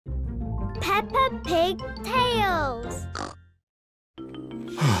Peppa Pig tales.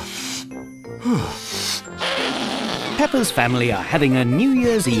 Peppa's family are having a New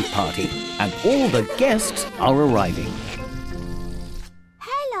Year's Eve party and all the guests are arriving.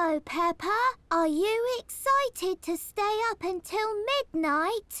 Hello, Peppa. Are you excited to stay up until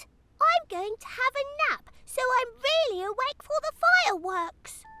midnight? I'm going to have a nap, so I'm really awake for the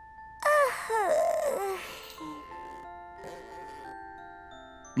fireworks.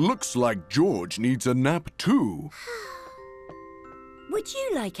 Looks like George needs a nap too. Would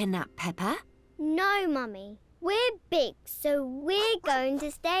you like a nap, Peppa? No, Mummy. We're big, so we're going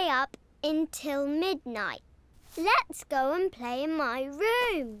to stay up until midnight. Let's go and play in my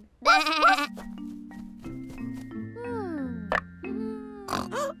room.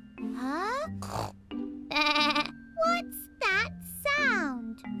 Huh? What's that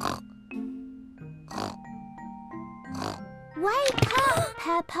sound? Wake up,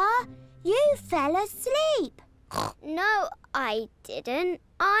 Peppa. You fell asleep. No, I didn't.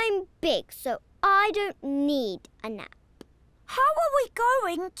 I'm big, so I don't need a nap. How are we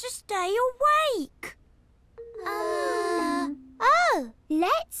going to stay awake? Oh,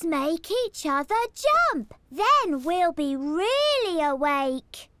 let's make each other jump. Then we'll be really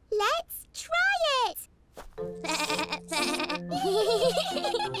awake. Let's try it.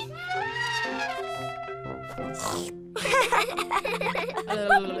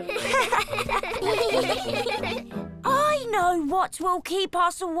 I know what will keep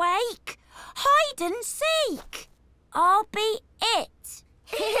us awake. Hide and seek. I'll be it.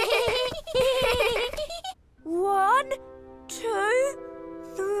 1, 2,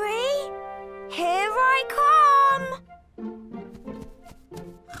 3. Here I come.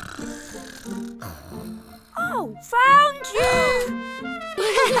 Oh, found you.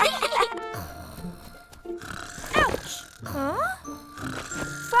 Ouch. Huh?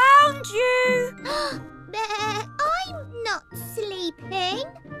 Found you. I'm not sleeping.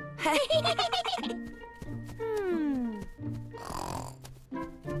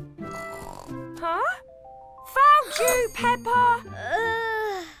 Huh? Found you, Peppa.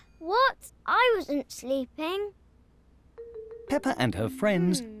 What? I wasn't sleeping. Peppa and her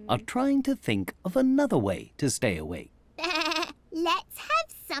friends are trying to think of another way to stay awake. Let's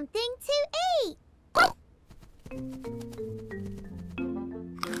have something to eat.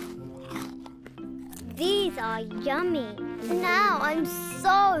 These are yummy. Now I'm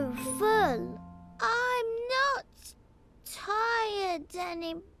so full. I'm not tired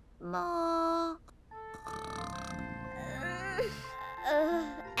anymore.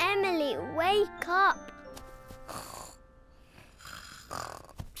 Emily, wake up.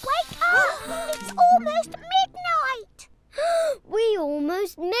 Wake up! It's almost midnight. We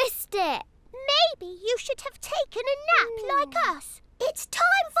almost missed it. Maybe you should have taken a nap like us. It's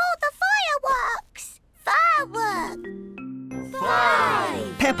time for the fireworks. Fireworks.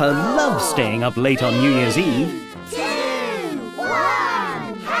 5. Peppa loves staying up late on New Year's Eve. 2, 1.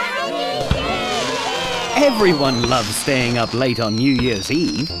 Happy New Year! Everyone loves staying up late on New Year's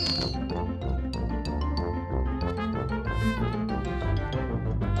Eve.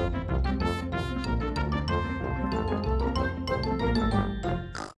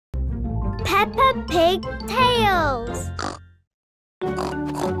 Peppa Pig tales.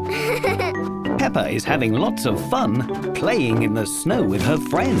 Peppa is having lots of fun playing in the snow with her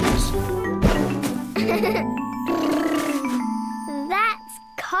friends. That's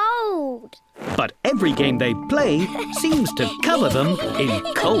cold. But every game they play seems to cover them in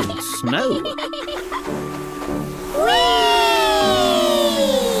cold snow.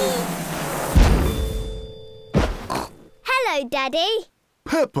 Hello, Daddy.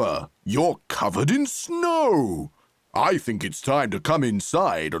 Peppa, you're covered in snow. I think it's time to come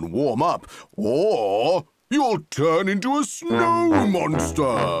inside and warm up, or you'll turn into a snow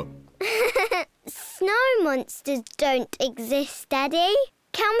monster. Snow monsters don't exist, Daddy.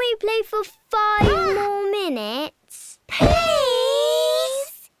 Can we play for 5 more minutes?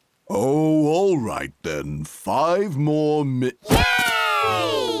 Please? Oh, all right then. 5 more minutes. Yay!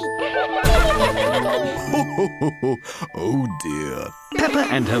 Oh dear. Peppa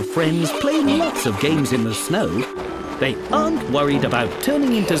and her friends play lots of games in the snow. They aren't worried about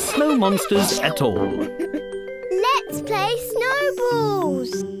turning into snow monsters at all. Let's play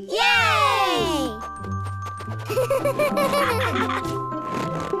snowballs! Yay!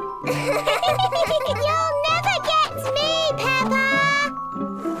 You'll never get me, Peppa!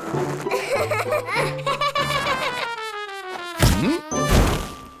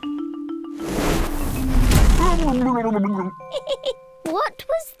 What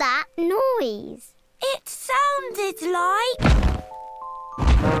was that noise? It sounded like...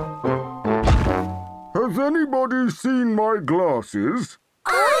 Has anybody seen my glasses?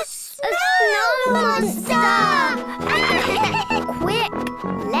 A snow monster! Quick,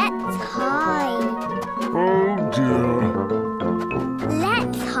 let's hide. Oh dear.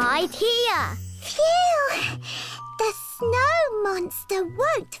 Let's hide here. Phew! The snow monster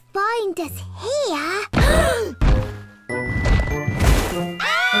won't find us here.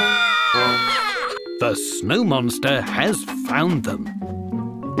 The snow monster has found them.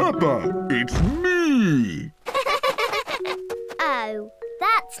 Peppa, it's me! Oh,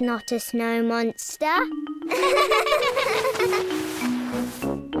 that's not a snow monster.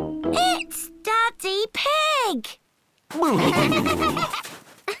 It's Daddy Pig!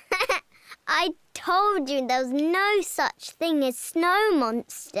 I told you there was no such thing as snow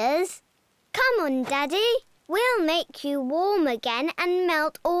monsters. Come on, Daddy. We'll make you warm again and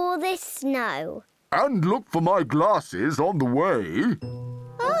melt all this snow. And look for my glasses on the way.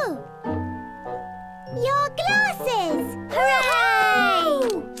 Oh! Your glasses!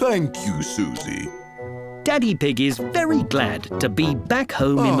 Hooray! Thank you, Suzy. Daddy Pig is very glad to be back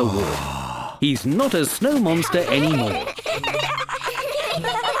home in the warm. He's not a snow monster anymore.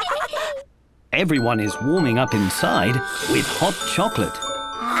 Everyone is warming up inside with hot chocolate.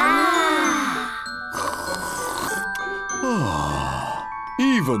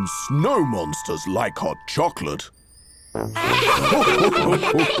 Even snow monsters like hot chocolate.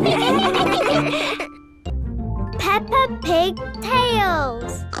 Peppa Pig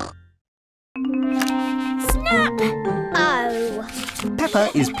Tales. Snap! Oh. Peppa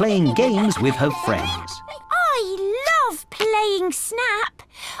is playing games with her friends. I love playing Snap.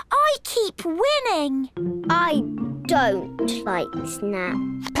 I keep winning. I don't like Snap.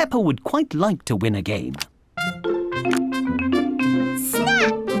 Peppa would quite like to win a game.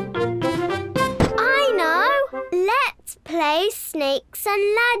 Snap! I know! Let's play Snakes and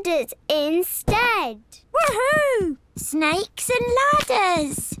Ladders instead. Woohoo! Snakes and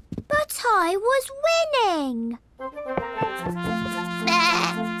ladders. But I was winning.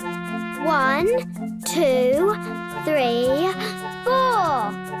 1, 2, 3, 4.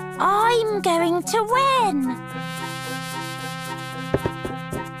 I'm going to win.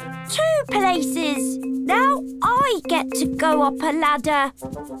 2 places. Now I get to go up a ladder.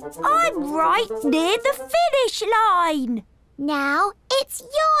 I'm right near the finish line. Now it's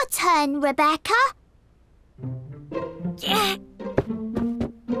your turn, Rebecca. Yeah.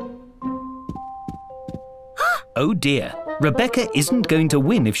 Oh dear, Rebecca isn't going to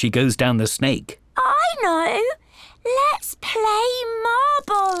win if she goes down the snake. I know. Let's play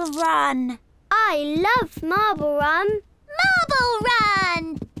Marble Run. I love Marble Run. Marble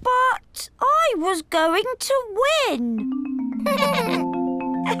Run! But I was going to win. Yay!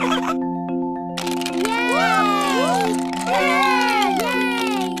 Yay!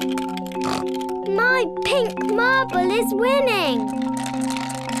 My pink marble is winning.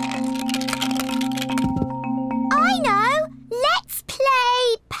 I know. Let's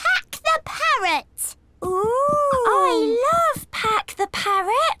play Pack the Parrot. Ooh. I love Pack the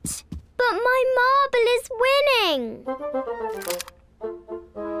Parrot. But my marble is winning.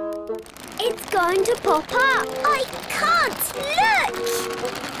 It's going to pop up. I can't look.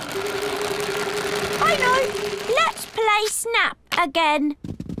 I know. Let's play Snap again.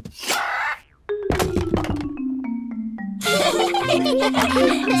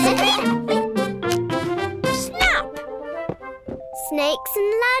 Snap! Snakes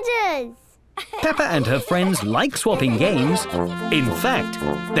and ladders. Peppa and her friends like swapping games. In fact,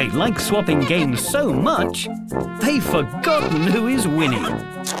 they like swapping games so much, they've forgotten who is winning.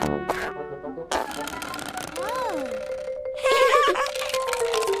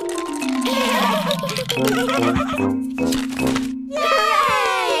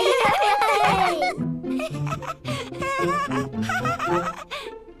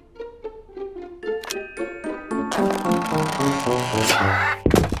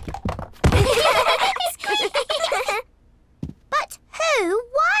 But who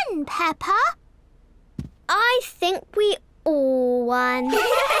won, Peppa? I think we all won.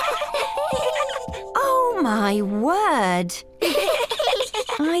 Oh, my word.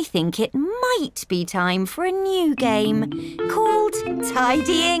 I think it might be time for a new game called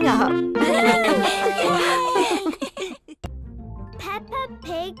Tidying Up. Peppa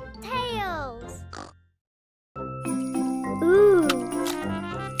Pig Tales. Ooh.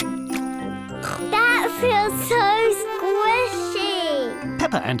 That feels so squishy.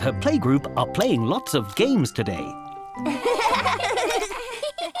 Peppa and her playgroup are playing lots of games today.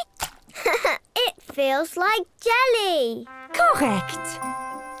 It feels like jelly. Correct.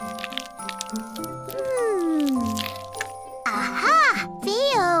 Aha!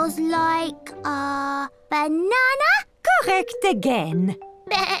 Feels like Banana? Correct again.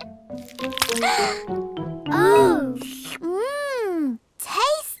 Oh,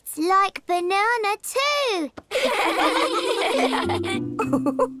 tastes like banana too.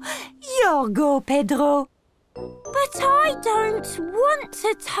 Your go, Pedro. But I don't want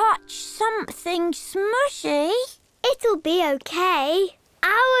to touch something smushy. It'll be okay.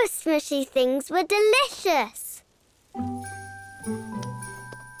 Our smushy things were delicious.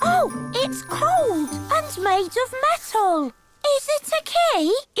 Oh, it's cold and made of metal. Is it a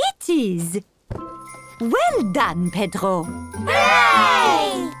key? It is. Well done, Pedro.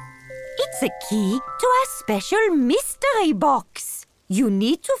 Hooray! It's a key to a special mystery box. You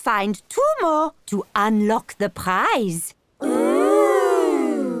need to find 2 more to unlock the prize.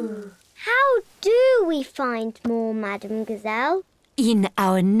 Ooh. How do we find more, Madam Gazelle? In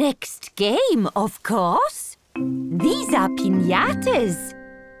our next game, of course. These are piñatas.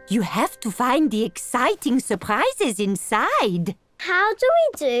 You have to find the exciting surprises inside. How do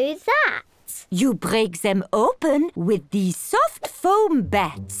we do that? You break them open with these soft foam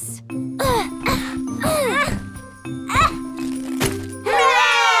bats.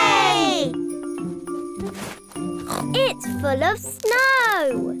 Hooray! It's full of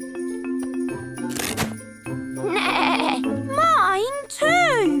snow. Mine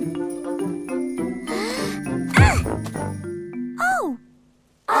too. Oh.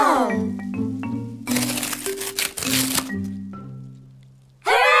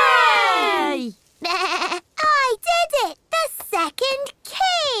 Hooray! I did it! The second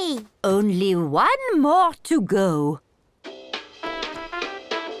key! Only 1 more to go.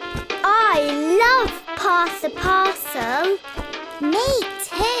 I love Pass a Parcel. Me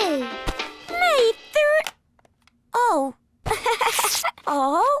too. Me too. Oh.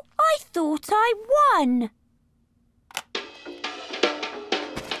 Oh, I thought I won.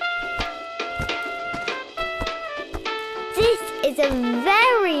 This is a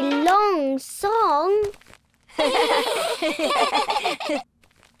very long song.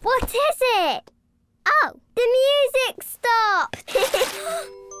 What is it? Oh, the music stopped.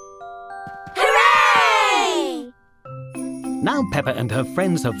 Hooray! Now Peppa and her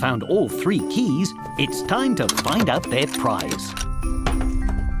friends have found all 3 keys, it's time to find out their prize.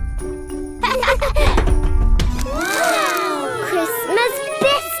 Christmas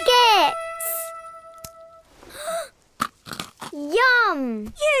biscuits!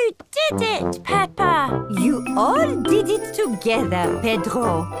 Yum! You did it, Peppa. You all did it together,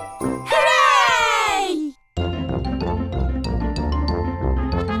 Pedro. Hooray!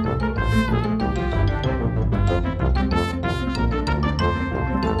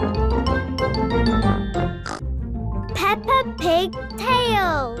 Peppa Pig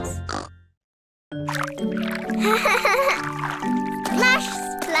tails. Splash,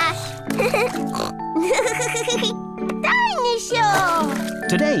 splash. Dinosaur!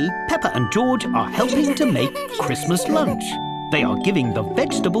 Today, Peppa and George are helping to make Christmas lunch. They are giving the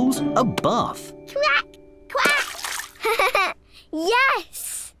vegetables a bath. Quack, quack.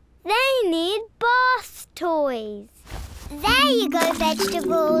 Yes, they need bath toys. There you go,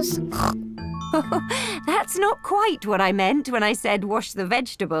 vegetables. That's not quite what I meant when I said wash the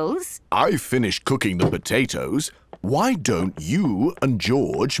vegetables. I finished cooking the potatoes. Why don't you and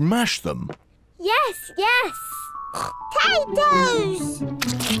George mash them? Yes, yes. Potatoes!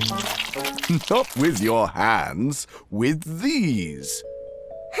 Not with your hands, with these.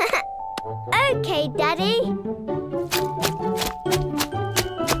 OK, Daddy.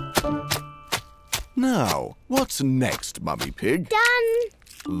 Now, what's next, Mummy Pig? Done.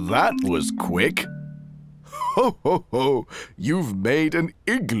 That was quick. Ho, ho, ho! You've made an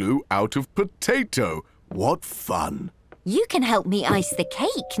igloo out of potato. What fun! You can help me ice the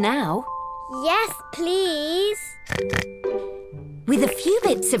cake now. Yes, please. With a few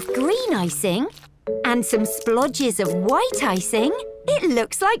bits of green icing and some splodges of white icing, it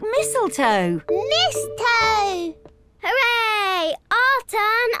looks like mistletoe. Mistletoe! Hooray! Our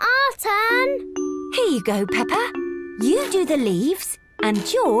turn, our turn. Here you go, Peppa. You do the leaves, and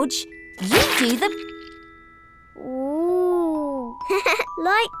George, you do the... Ooh.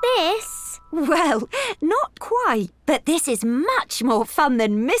 Like this? Well, not quite, but this is much more fun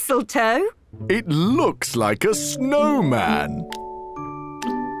than mistletoe. It looks like a snowman.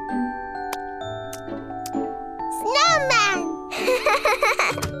 Snowman!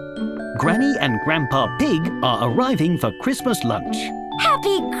 Granny and Grandpa Pig are arriving for Christmas lunch.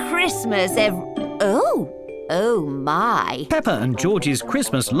 Happy Christmas, Oh my. Peppa and George's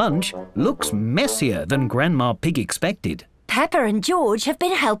Christmas lunch looks messier than Grandma Pig expected. Peppa and George have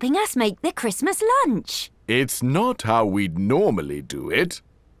been helping us make the Christmas lunch. It's not how we'd normally do it.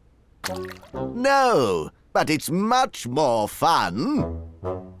 No, but it's much more fun.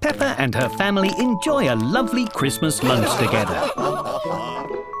 Peppa and her family enjoy a lovely Christmas lunch together.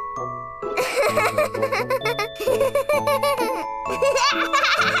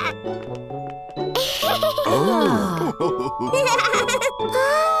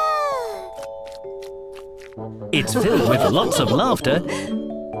 It's filled with lots of laughter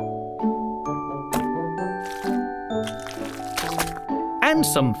and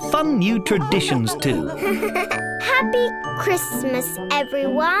some fun new traditions too. Happy Christmas,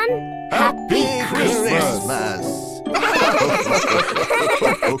 everyone. Happy Christmas!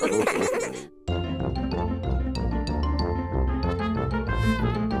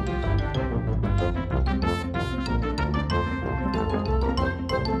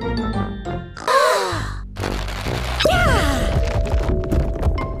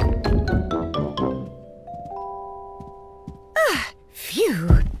 Phew.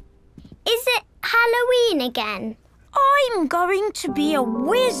 Is it Halloween again? I'm going to be a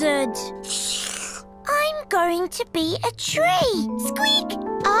wizard. I'm going to be a tree. Squeak!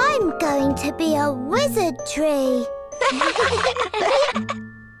 I'm going to be a wizard tree.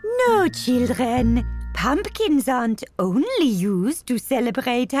 No, children. Pumpkins aren't only used to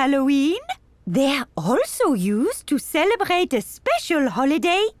celebrate Halloween. They're also used to celebrate a special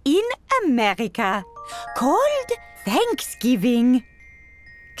holiday in America called Thanksgiving.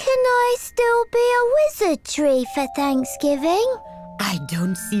 Can I still be a wizard tree for Thanksgiving? I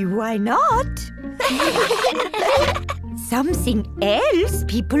don't see why not. Something else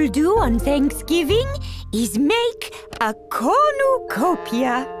people do on Thanksgiving is make a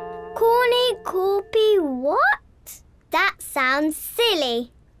cornucopia. Cornucopia what? That sounds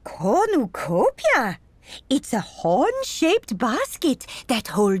silly. Cornucopia? It's a horn-shaped basket that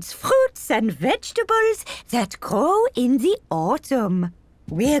holds fruits and vegetables that grow in the autumn.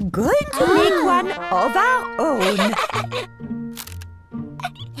 We're going to make one of our own.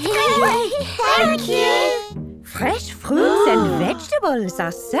 Thank you. Fresh fruits and vegetables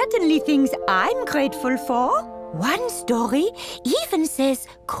are certainly things I'm grateful for. One story even says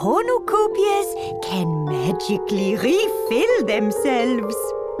cornucopias can magically refill themselves.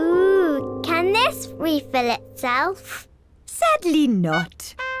 Ooh, can this refill itself? Sadly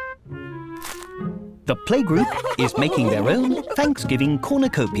not. The playgroup is making their own Thanksgiving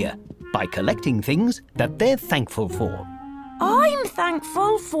cornucopia by collecting things that they're thankful for. I'm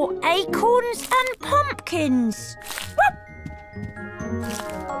thankful for acorns and pumpkins.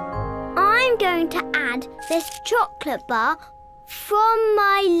 I'm going to add this chocolate bar from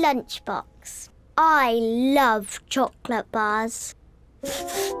my lunchbox. I love chocolate bars.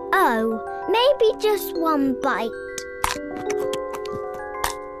 Oh, maybe just one bite.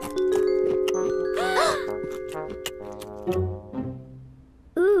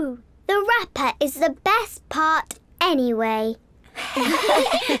 Ooh, the wrapper is the best part anyway.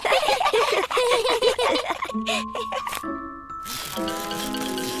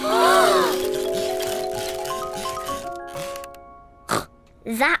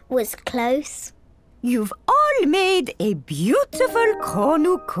 That was close. You've all made a beautiful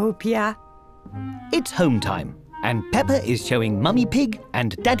cornucopia. It's home time, and Peppa is showing Mummy Pig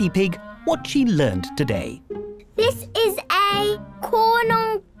and Daddy Pig what she learned today. This is a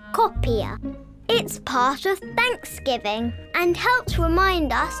cornucopia. It's part of Thanksgiving and helps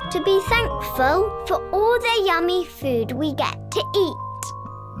remind us to be thankful for all the yummy food we get to eat.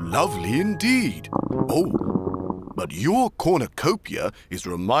 Lovely indeed. Oh, but your cornucopia is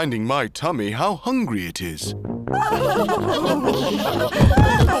reminding my tummy how hungry it is.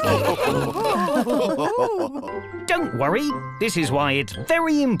 Don't worry, this is why it's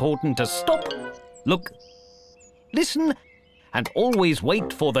very important to stop, look, listen, and always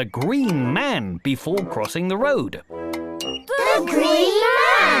wait for the green man before crossing the road. The Green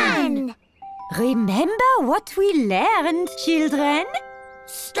Man! Remember what we learned, children?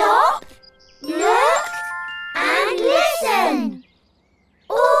 Stop, look, and listen.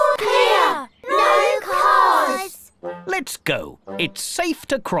 All clear, no cars. Let's go. It's safe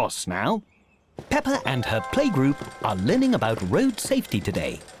to cross now. Peppa and her playgroup are learning about road safety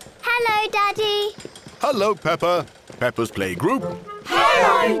today. Hello, Daddy. Hello, Peppa. Peppa's playgroup.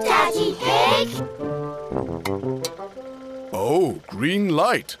 Hello, Daddy Pig. Oh, green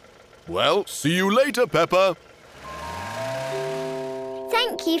light. Well, see you later, Peppa.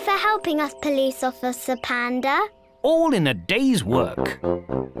 Thank you for helping us, Police Officer Panda. All in a day's work.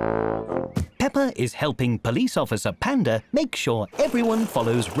 Peppa is helping Police Officer Panda make sure everyone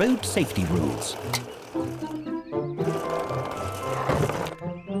follows road safety rules.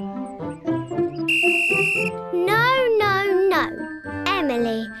 No, no, no.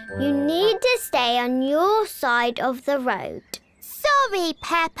 Emily, You need to stay on your side of the road. Sorry,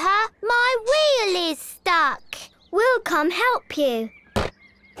 Peppa. My wheel is stuck. We'll come help you.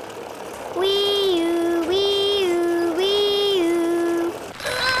 Wee-oo, wee-oo, wee-oo.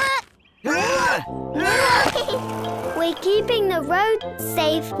 We're keeping the road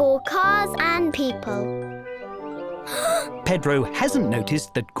safe for cars and people. Pedro hasn't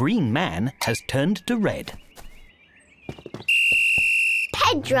noticed that Green Man has turned to red.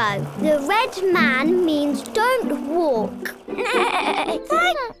 Pedro, the red man means don't walk.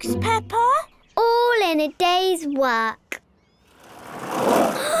 Thanks, Peppa. All in a day's work.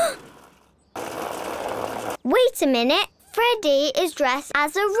 Wait a minute. Freddy is dressed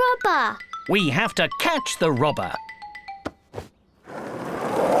as a robber. We have to catch the robber.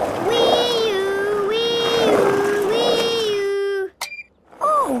 Wee-oo, wee-oo, wee-oo.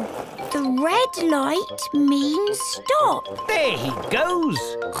 Oh, the red light means stop. There he goes.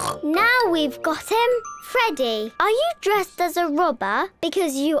 Now we've got him. Freddy, are you dressed as a robber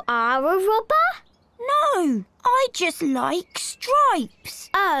because you are a robber? No, I just like stripes.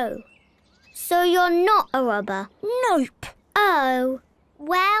 Oh, so you're not a robber? Nope. Oh,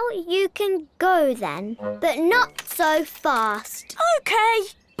 well, you can go then, but not so fast. Okay,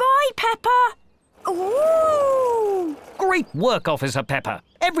 bye, Peppa. Ooh! Great work, Officer Pepper.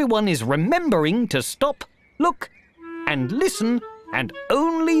 Everyone is remembering to stop, look, and listen, and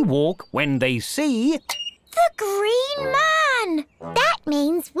only walk when they see... The Green Man! That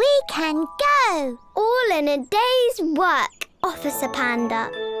means we can go. All in a day's work, Officer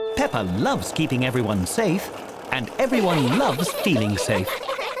Panda. Peppa loves keeping everyone safe, and everyone loves feeling safe.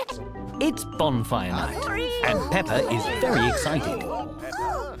 It's bonfire night, and Peppa is very excited.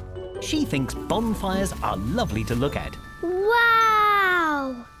 She thinks bonfires are lovely to look at.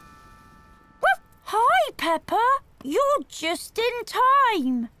 Wow! Hi, Peppa. You're just in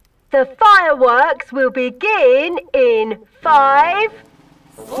time. The fireworks will begin in 5,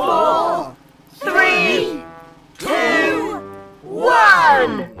 4, 3, 2,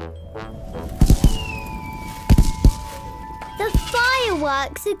 1. The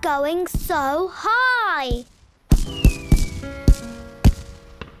fireworks are going so high.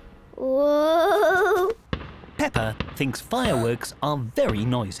 Whoa! Peppa thinks fireworks are very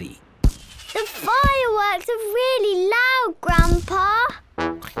noisy. The fireworks are really loud, Grandpa.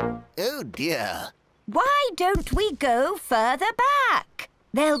 Oh dear. Why don't we go further back?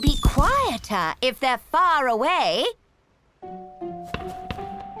 They'll be quieter if they're far away. We're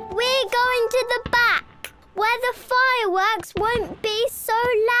going to the back, where the fireworks won't be so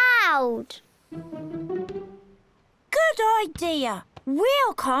loud. Good idea.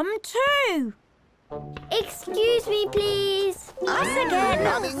 We'll come too. Excuse me, please. Us again.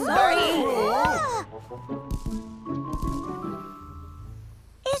 Sorry.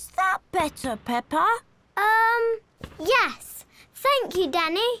 Is that better, Peppa? Yes. Thank you,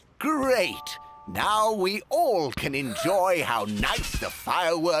 Danny. Great. Now we all can enjoy how nice the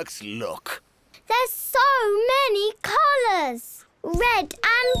fireworks look. There's so many colours. Red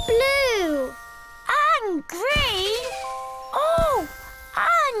and blue. And green. Oh,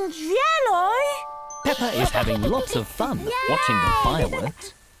 and yellow. Peppa is having lots of fun watching the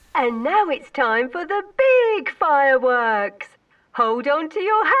fireworks. And now it's time for the big fireworks. Hold on to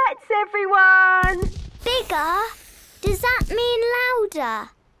your hats, everyone. Bigger? Does that mean louder?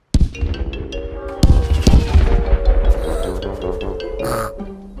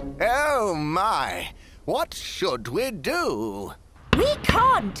 Oh my! What should we do? We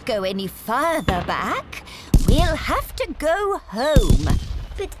can't go any further back. We'll have to go home.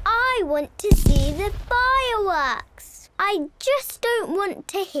 But I want to see the fireworks. I just don't want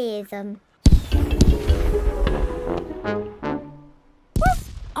to hear them.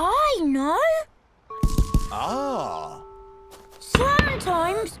 I know. Ah.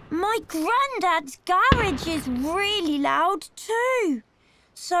 Sometimes my granddad's garage is really loud too.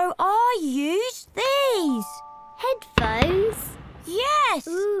 So I use these. Headphones? Yes.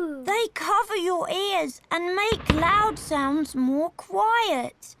 Ooh. They cover your ears and make loud sounds more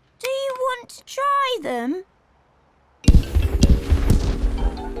quiet. Do you want to try them?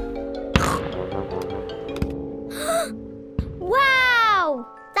 Wow!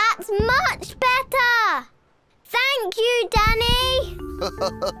 That's much better! Thank you, Danny!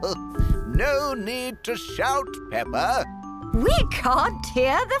 No need to shout, Peppa. We can't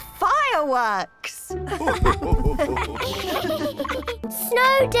hear the fireworks.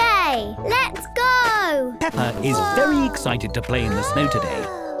 Snow day! Let's go! Peppa is very excited to play in the snow today.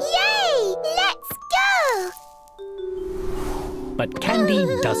 Yay! Let's go! But Candy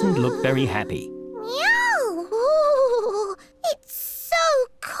doesn't look very happy. Meow! Ooh, it's so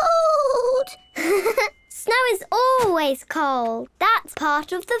cold! always cold. That's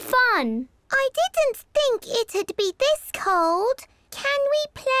part of the fun. I didn't think it'd be this cold. Can we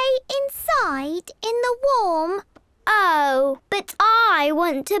play inside in the warm? Oh, but I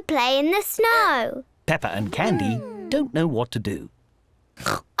want to play in the snow. Peppa and Candy don't know what to do.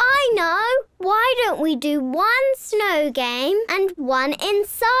 I know. Why don't we do one snow game and one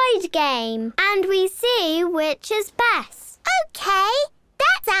inside game? And we see which is best. OK.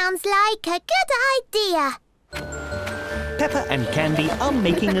 That sounds like a good idea. Peppa and Candy are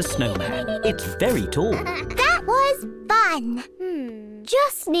making a snowman. It's very tall. That was fun.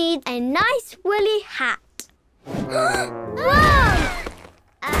 Just need a nice woolly hat. Whoa!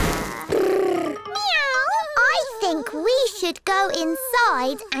 I think we should go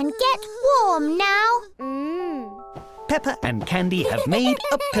inside and get warm now. Peppa and Candy have made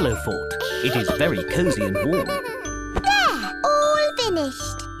a pillow fort. It is very cosy and warm. There, all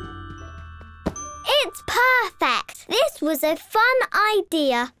finished. It's perfect. This was a fun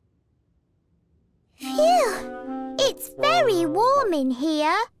idea. Phew! It's very warm in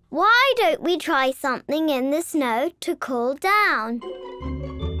here. Why don't we try something in the snow to cool down?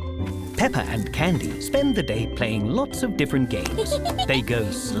 Peppa and Candy spend the day playing lots of different games. They go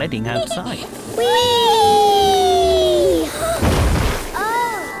sledding outside. Whee!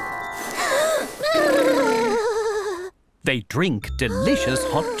 Oh! They drink delicious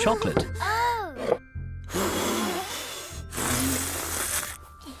hot chocolate.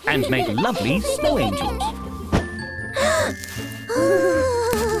 And make lovely snow angels.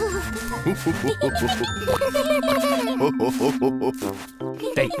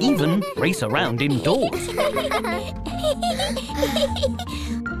 They even race around indoors.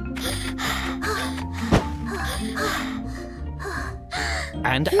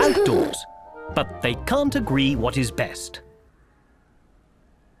 And outdoors. But they can't agree what is best.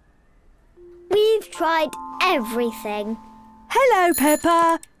 We've tried everything. Hello,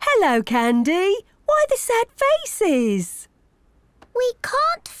 Peppa. Hello, Candy. Why the sad faces? We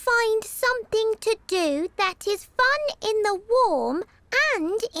can't find something to do that is fun in the warm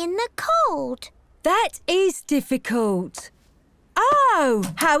and in the cold. That is difficult. Oh,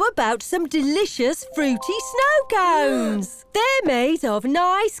 how about some delicious fruity snow cones? They're made of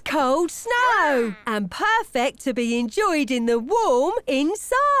nice cold snow and perfect to be enjoyed in the warm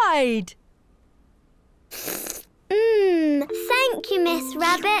inside. Thank you, Miss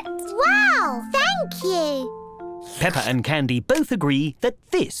Rabbit. Wow, thank you. Peppa and Candy both agree that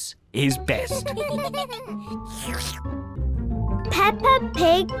this is best. Peppa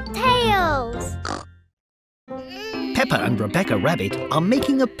Pig Tales. Peppa and Rebecca Rabbit are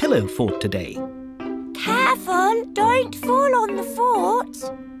making a pillow fort today. Careful, don't fall on the fort.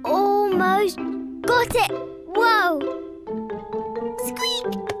 Almost got it. Whoa. Squeak.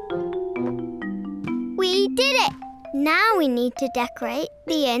 We did it. Now we need to decorate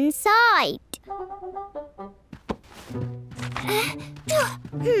the inside.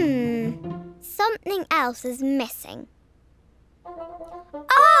 Something else is missing.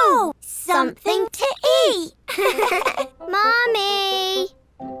 Oh! Something to eat! Mommy!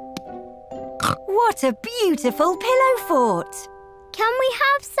 What a beautiful pillow fort. Can we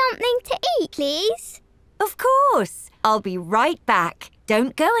have something to eat, please? Of course. I'll be right back.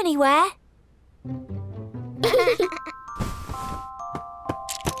 Don't go anywhere.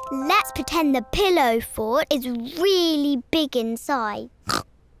 Let's pretend the pillow fort is really big inside.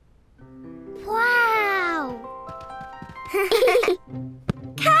 Wow!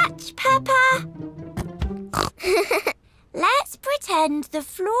 Catch, Peppa! Let's pretend the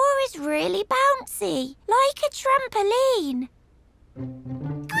floor is really bouncy, like a trampoline.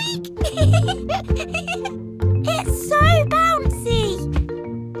 Squeak! It's so bouncy!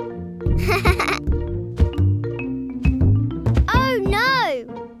 Oh no!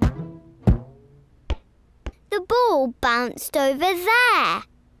 The ball bounced over there.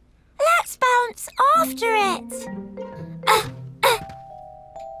 Let's bounce after it.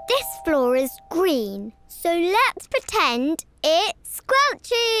 This floor is green, so let's pretend it's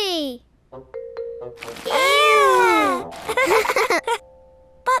squelchy. Ew!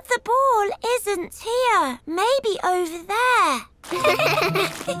 But the ball isn't here. Maybe over there.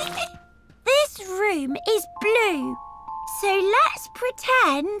 This room is blue, so let's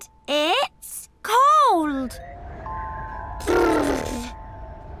pretend it's cold.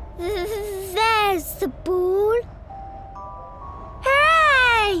 There's the ball.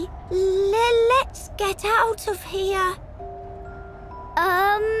 Hooray! Let's get out of here.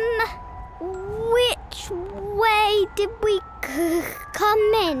 Which way did we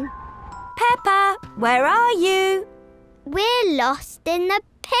come in? Peppa, where are you? We're lost in the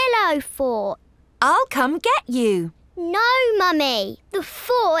pillow fort. I'll come get you. No, Mummy. The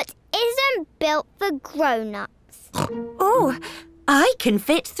fort isn't built for grown-ups. Oh, I can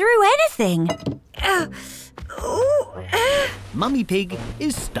fit through anything. Mummy Pig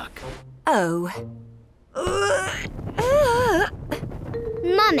is stuck. Oh.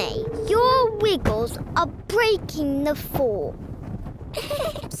 Mummy, your wiggles are breaking the fort.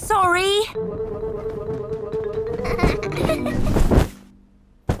 Sorry.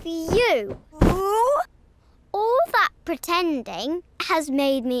 Phew. All that pretending has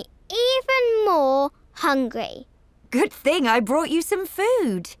made me even more hungry. Good thing I brought you some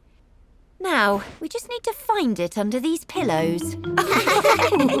food. Now, we just need to find it under these pillows.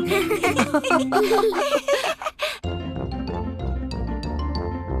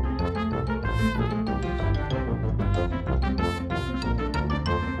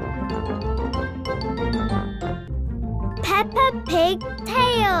 Peppa Pig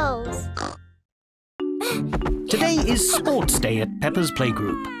Tales. Today is Sports Day at Peppa's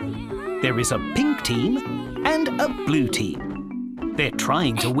Playgroup. There is a pink team and a blue team. They're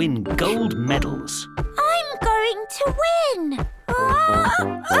trying to win gold medals. I'm going to win!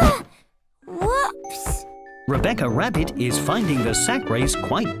 Whoops! Rebecca Rabbit is finding the sack race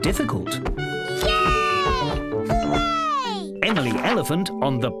quite difficult. Yay! Hooray! Emily Elephant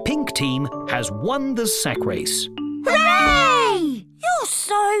on the pink team has won the sack race. Hooray! You're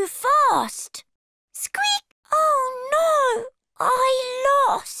so fast! Squeak! Oh no! I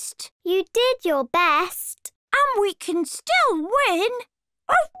lost! You did your best. And we can still win!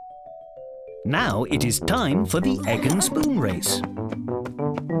 Now it is time for the egg and spoon race.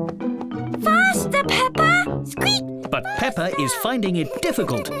 Faster, Peppa! Squeak! But Peppa is finding it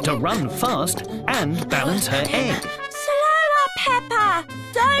difficult to run fast and balance her egg. Slower, Peppa!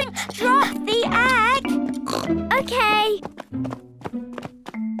 Don't drop the egg! Okay.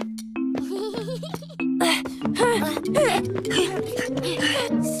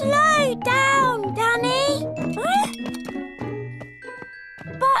 Slow down, Danny.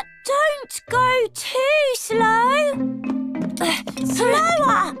 But don't go too slow.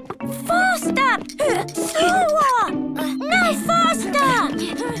 Slower! Faster! Slower! No, faster!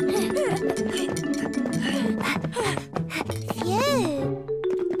 Phew.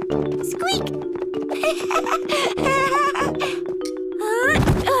 Squeak!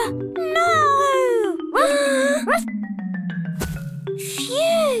 No!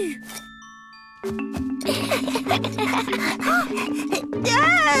 Phew!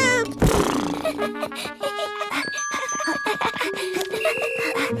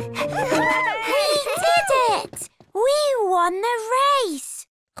 We did it! We won the race!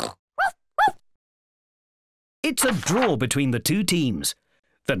 It's a draw between the two teams.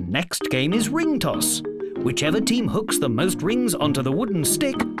 The next game is ring toss. Whichever team hooks the most rings onto the wooden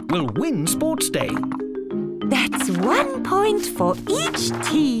stick will win Sports Day. That's 1 point for each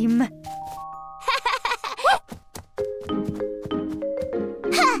team.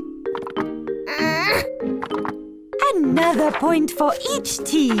 Another point for each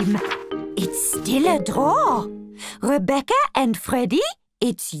team. It's still a draw. Rebecca and Freddie,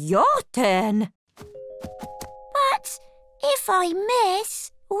 it's your turn. But if I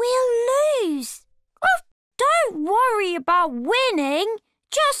miss, we'll lose. Don't worry about winning.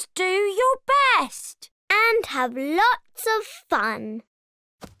 Just do your best. And have lots of fun.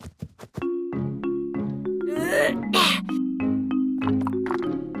 Yay!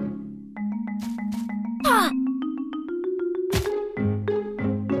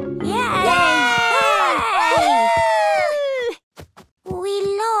 We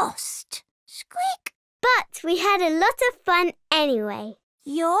lost. Squeak. But we had a lot of fun anyway.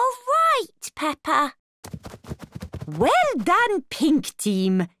 You're right, Peppa. Well done, pink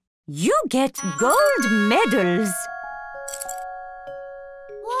team. You get gold medals.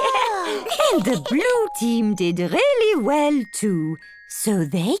 And the blue team did really well too. So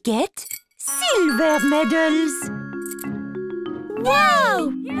they get silver medals.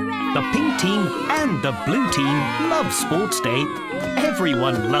 Whoa! The pink team and the blue team love Sports Day.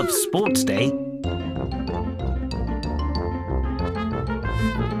 Everyone loves Sports Day.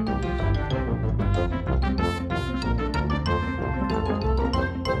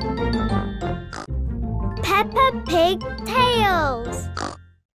 Peppa Pig Tales.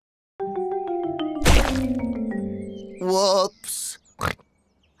 Whoops.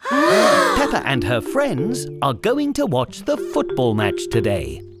 Peppa and her friends are going to watch the football match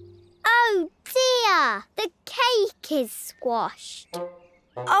today. Oh dear, the cake is squashed.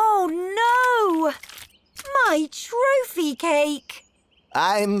 Oh no! My trophy cake.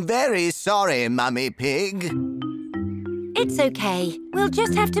 I'm very sorry, Mummy Pig. It's okay. We'll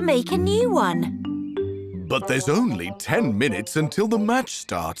just have to make a new one. But there's only 10 minutes until the match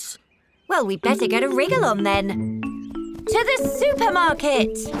starts. Well, we'd better get a wriggle on then. To the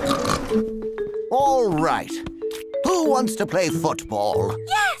supermarket! All right. Who wants to play football?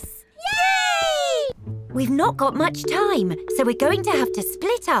 Yes! Yay! We've not got much time, so we're going to have to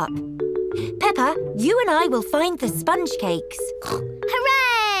split up. Peppa, you and I will find the sponge cakes.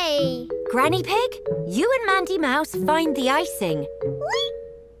 Hooray! Granny Pig, you and Mandy Mouse find the icing.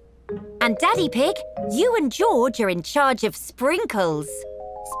 And Daddy Pig, you and George are in charge of sprinkles.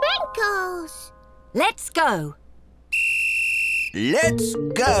 Sprinkles! Let's go. Let's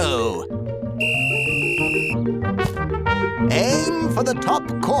go! Aim for the top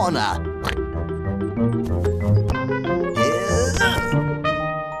corner.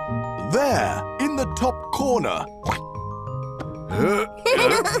 There, in the top corner.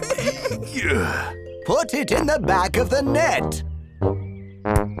 Put it in the back of the net.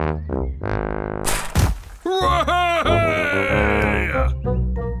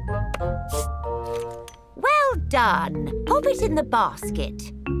 Well done. Pop it in the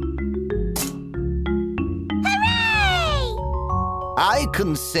basket. Hooray! I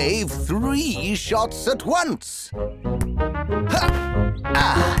can save 3 shots at once. Ha!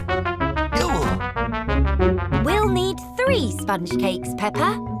 Ah! Ew. We'll need 3 sponge cakes,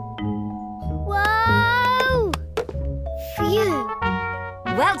 Peppa. Whoa! Phew!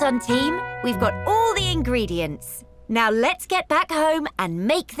 Well done, team. We've got all the ingredients. Now let's get back home and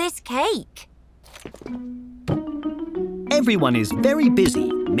make this cake. Everyone is very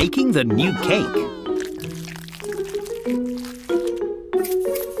busy making the new cake.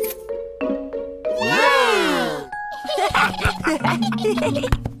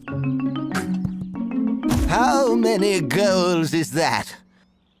 How many goals is that?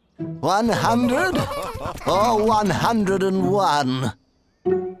 100 or 101?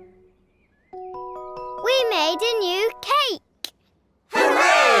 We made a new cake!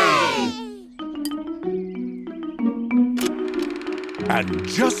 Hooray! And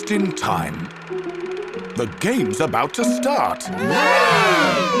just in time. The game's about to start.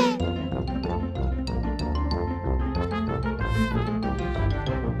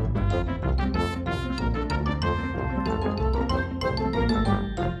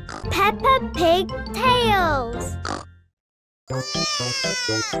 Peppa Pig Tales.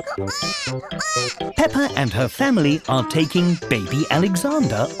 Peppa and her family are taking baby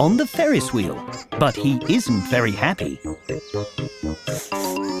Alexander on the Ferris wheel, but he isn't very happy.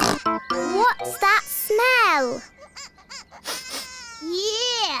 What's that smell?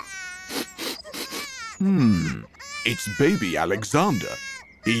 Yeah! It's baby Alexander.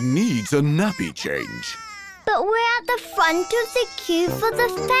 He needs a nappy change. But we're at the front of the queue for the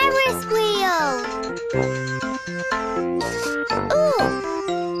Ferris wheel.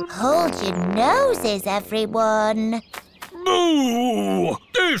 Ooh! Hold your noses, everyone. Moo!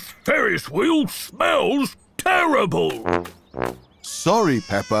 This Ferris wheel smells terrible. Sorry,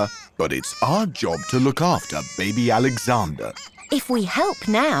 Peppa, but it's our job to look after baby Alexander. If we help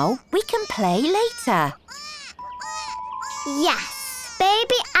now, we can play later. Yes,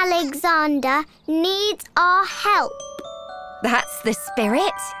 baby Alexander needs our help. That's the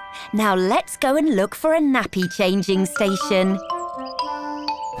spirit. Now let's go and look for a nappy changing station.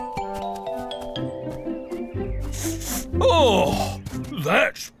 Oh,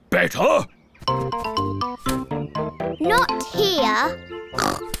 that's better. Not here.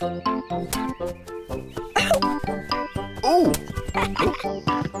 Oh!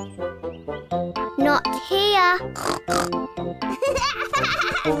 Not here.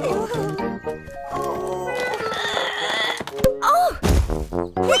 Oh!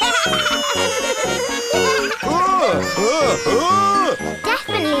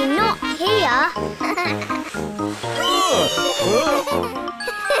 Definitely not here.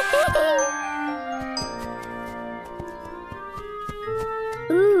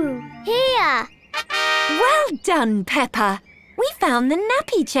 Ooh, here. Well done, Peppa. We found the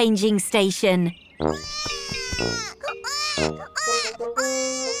nappy changing station.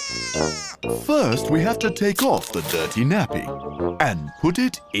 First, we have to take off the dirty nappy and put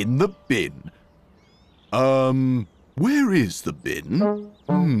it in the bin. Where is the bin?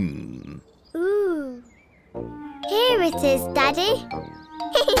 Ooh. Here it is, Daddy.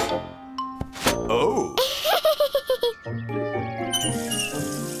 Oh.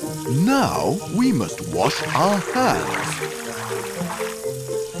 Now we must wash our hands.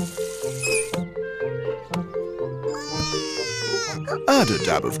 Add a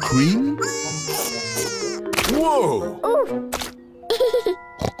dab of cream. Whoa! Ooh.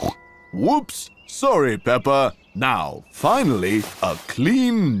 Whoops! Sorry, Peppa. Now, finally, a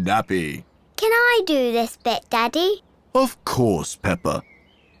clean nappy. Can I do this bit, Daddy? Of course, Peppa.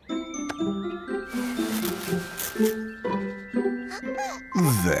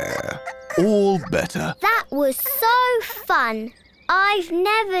 There. All better. That was so fun. I've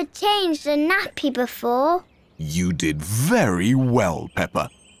never changed a nappy before. You did very well,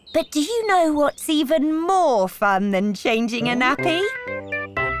 Peppa. But do you know what's even more fun than changing a nappy?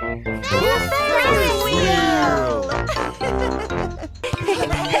 The Ferris wheel!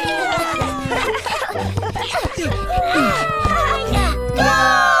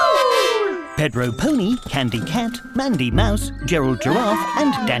 Pedro Pony, Candy Cat, Mandy Mouse, Gerald Giraffe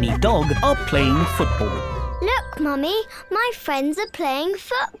and Danny Dog are playing football. Look, Mummy, my friends are playing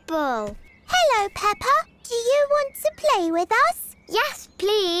football. Hello, Peppa. Do you want to play with us? Yes,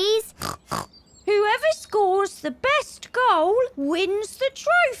 please. Whoever scores the best goal wins the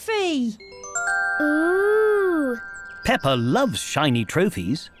trophy. Ooh. Peppa loves shiny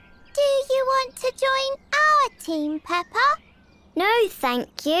trophies. Do you want to join our team, Peppa? No,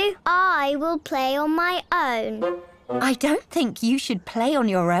 thank you. I will play on my own. I don't think you should play on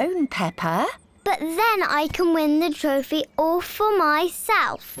your own, Peppa. But then I can win the trophy all for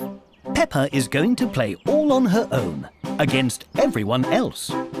myself. Peppa is going to play all on her own, against everyone else.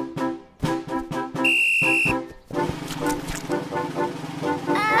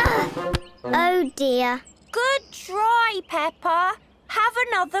 Oh dear. Good try, Peppa. Have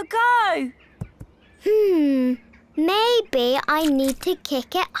another go. Maybe I need to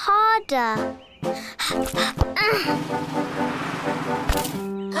kick it harder.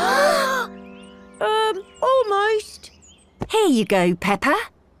 Almost. Here you go, Peppa.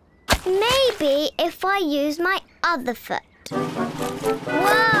 Maybe if I use my other foot.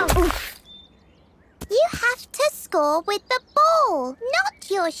 Whoa! Oof. You have to score with the ball, not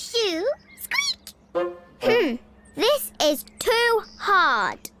your shoe. Squeak! This is too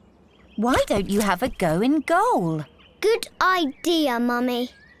hard. Why don't you have a go in goal? Good idea, Mummy.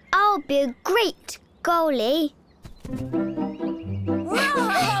 I'll be a great goalie.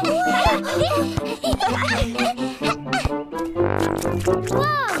 Whoa!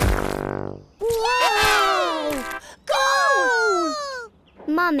 Whoa! Goal!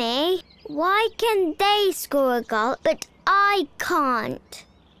 Mummy, why can they score a goal but I can't?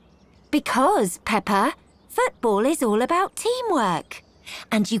 Because, Peppa, football is all about teamwork.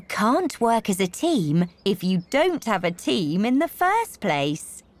 And you can't work as a team if you don't have a team in the first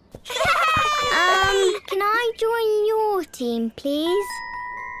place. Can I join your team, please?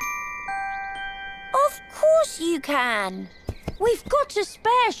 Of course you can. We've got a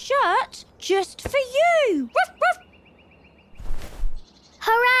spare shirt just for you.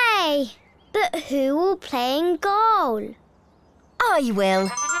 Hooray! But who will play in goal? I will.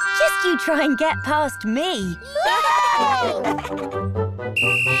 Just you try and get past me.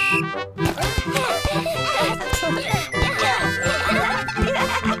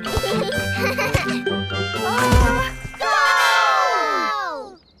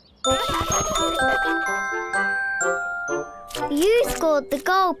 You scored the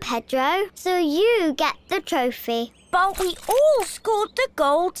goal, Pedro, so you get the trophy. But we all scored the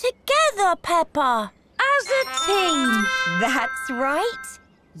goal together, Peppa. As a team. That's right.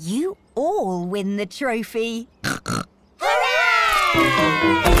 You all win the trophy.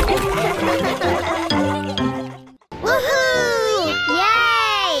 Woohoo!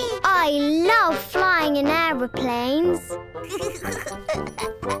 Yay! I love flying in aeroplanes.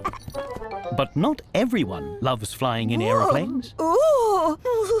 But not everyone loves flying in aeroplanes. Ooh.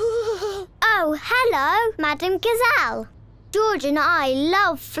 Oh, hello, Madam Gazelle. George and I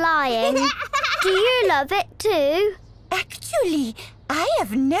love flying. Do you love it too? Actually, I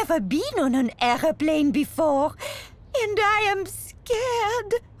have never been on an aeroplane before, and I am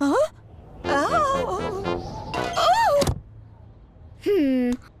scared. Huh? Oh.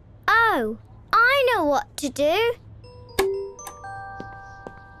 Oh, I know what to do.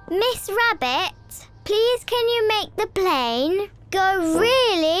 Miss Rabbit, please can you make the plane go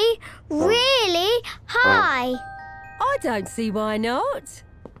really, really high? I don't see why not.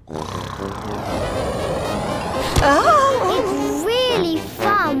 It's really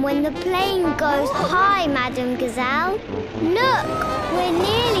fun when the plane goes high, Madam Gazelle. Look, we're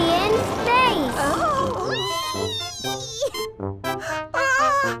nearly in space.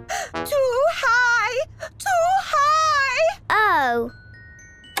 Too high! Too high! Oh.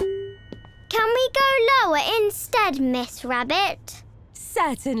 Can we go lower instead, Miss Rabbit?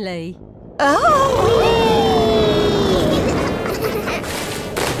 Certainly.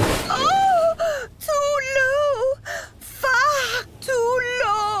 Too low! Far too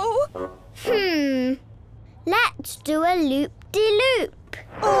low! Let's do a loop-de-loop.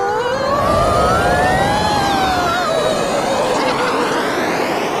 Oh!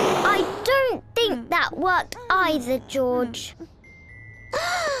 Brother George.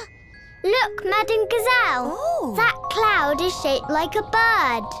 Look, Madame Gazelle. Oh. That cloud is shaped like a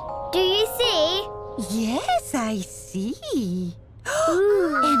bird. Do you see? Yes, I see.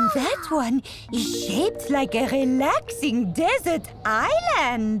 Ooh. And that one is shaped like a relaxing desert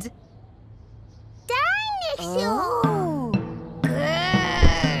island. Dinosaur. Oh.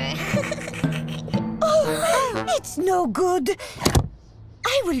 Oh, it's no good.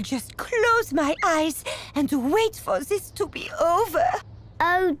 I will just close my eyes and wait for this to be over.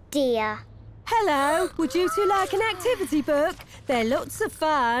 Oh dear. Hello, would you two like an activity book? They're lots of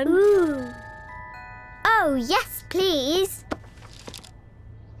fun. Ooh. Oh, yes, please.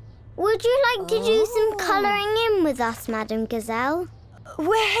 Would you like to do some colouring in with us, Madame Gazelle?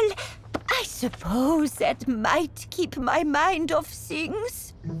 Well, I suppose that might keep my mind off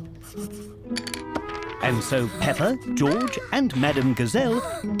things. And so Peppa, George and Madame Gazelle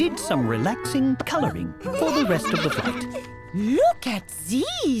did some relaxing colouring for the rest of the flight. Look at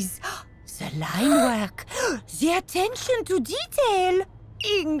these! The line work, the attention to detail.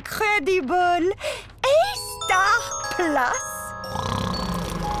 Incredible! A-star plus!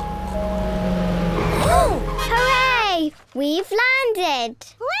 Oh, hooray! We've landed!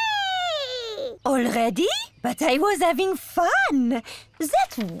 Whee! Already? But I was having fun.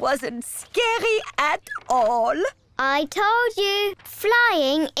 That wasn't scary at all. I told you,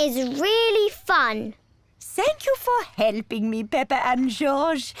 flying is really fun. Thank you for helping me, Peppa and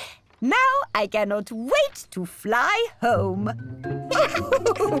George. Now I cannot wait to fly home.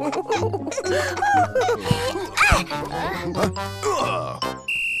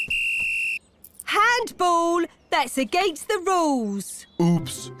 Handball! That's against the rules.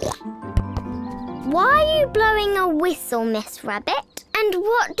 Oops. Why are you blowing a whistle, Miss Rabbit? And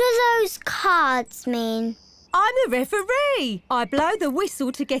what do those cards mean? I'm a referee. I blow the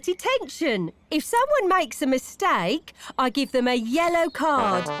whistle to get attention. If someone makes a mistake, I give them a yellow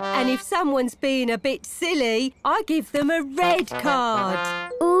card. And if someone's being a bit silly, I give them a red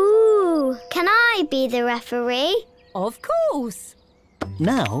card. Ooh, can I be the referee? Of course.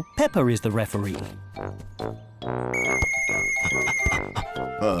 Now Peppa is the referee.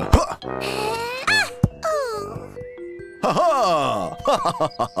 Ha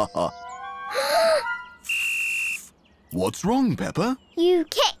ha! What's wrong, Peppa? You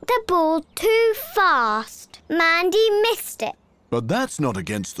kicked the ball too fast. Mandy missed it. But that's not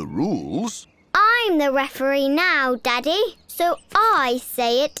against the rules. I'm the referee now, Daddy, so I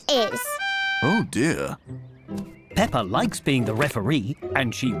say it is. Oh dear. Peppa likes being the referee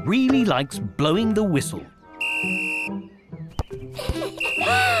and she really likes blowing the whistle.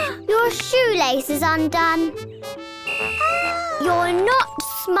 Your shoelace is undone. You're not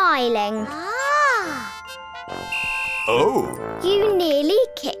smiling. Oh. You nearly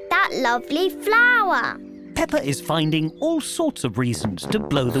kicked that lovely flower. Peppa is finding all sorts of reasons to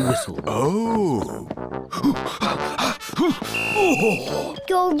blow the whistle. Oh.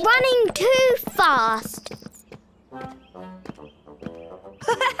 You're running too fast.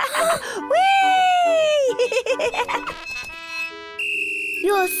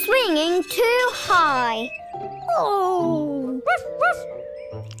 You're swinging too high. Oh.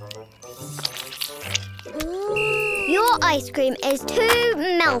 Your ice cream is too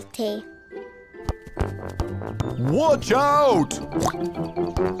melty. Watch out!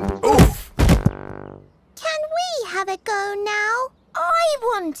 Oof! Can we have a go now? I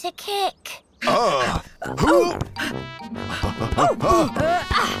want a kick.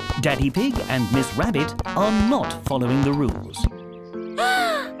 Daddy Pig and Miss Rabbit are not following the rules.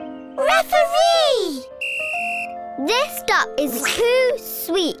 Referee! This duck is too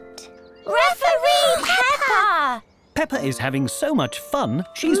sweet. Referee Peppa! Peppa is having so much fun,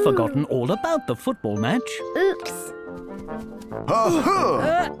 she's forgotten all about the football match. Oops.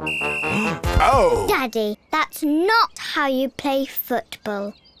 Ow! Daddy, that's not how you play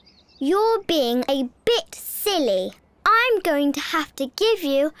football. You're being a bit silly. I'm going to have to give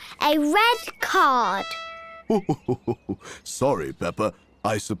you a red card. Sorry, Peppa.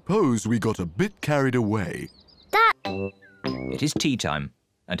 I suppose we got a bit carried away. It is tea time,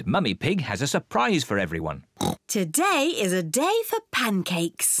 and Mummy Pig has a surprise for everyone. Today is a day for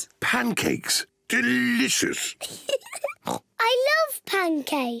pancakes. Pancakes? Delicious. I love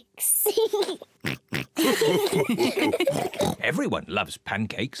pancakes. Everyone loves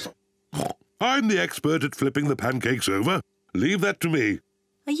pancakes. I'm the expert at flipping the pancakes over. Leave that to me.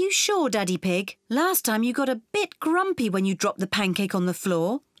 Are you sure, Daddy Pig? Last time you got a bit grumpy when you dropped the pancake on the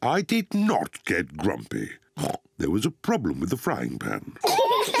floor. I did not get grumpy. There was a problem with the frying pan.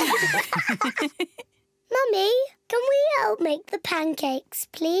 Mummy, can we help make the pancakes,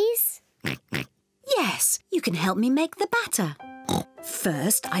 please? Yes, you you can help me make the batter.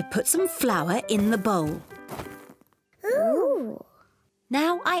 First, I put some flour in the bowl. Ooh.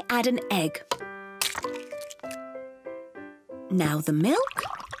 Now I add an egg. Now the milk.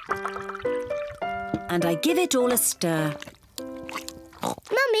 And I give it all a stir.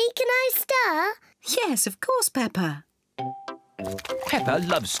 Mummy, can I stir? Yes, of course, Peppa. Peppa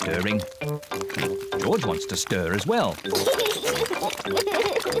loves stirring. George wants to stir as well.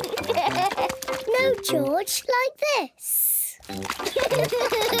 No, George, like this.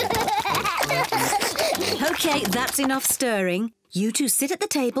 OK, that's enough stirring. You two sit at the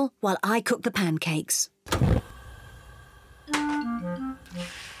table while I cook the pancakes.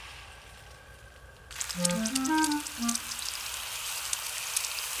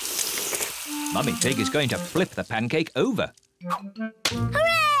 Mummy Pig is going to flip the pancake over.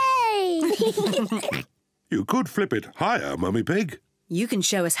 Hooray! You could flip it higher, Mummy Pig. You can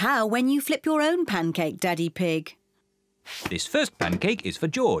show us how when you flip your own pancake, Daddy Pig. This first pancake is for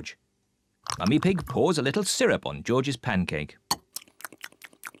George. Mummy Pig pours a little syrup on George's pancake.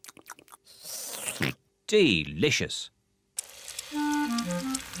 Delicious.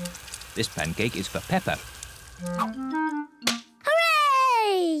 This pancake is for Peppa.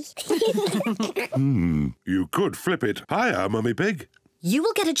 Hooray! You could flip it higher, Mummy Pig. You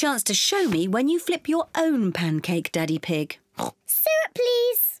will get a chance to show me when you flip your own pancake, Daddy Pig. Syrup,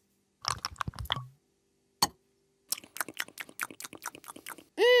 please.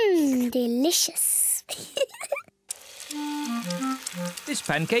 Delicious. This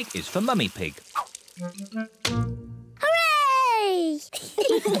pancake is for Mummy Pig. Hooray!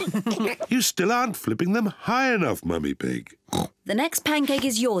 You still aren't flipping them high enough, Mummy Pig. The next pancake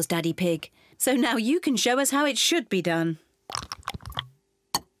is yours, Daddy Pig. So now you can show us how it should be done.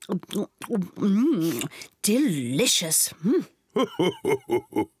 Delicious.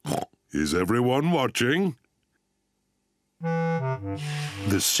 Is everyone watching?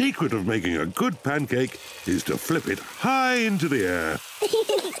 The secret of making a good pancake is to flip it high into the air.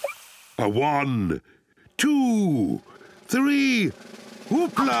 A 1, 2, 3,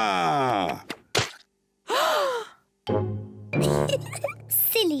 whoopla!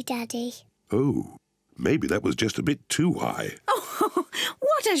 Silly Daddy. Oh, maybe that was just a bit too high. Oh,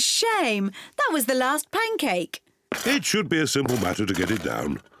 what a shame. That was the last pancake. It should be a simple matter to get it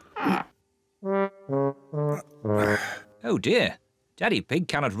down. Oh dear, Daddy Pig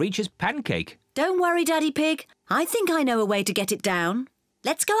cannot reach his pancake. Don't worry, Daddy Pig. I think I know a way to get it down.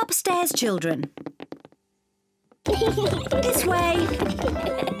 Let's go upstairs, children. This way.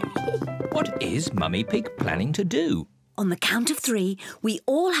 What is Mummy Pig planning to do? On the count of 3, we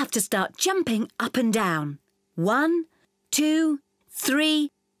all have to start jumping up and down. 1, 2,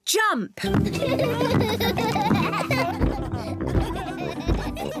 3, jump!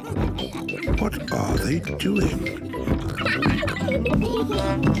 What are they doing?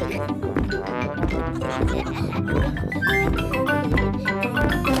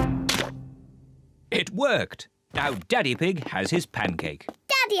 It worked. Now Daddy Pig has his pancake.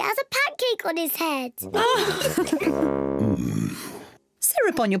 Daddy has a pancake on his head.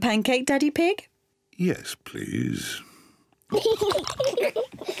 Syrup on your pancake, Daddy Pig? Yes, please.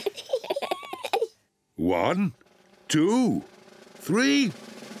 1, 2, 3,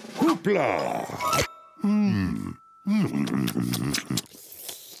 whoopla!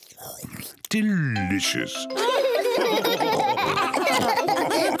 Delicious.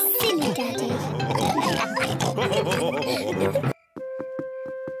 Silly Daddy.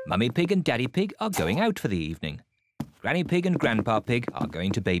 Mummy Pig and Daddy Pig are going out for the evening. Granny Pig and Grandpa Pig are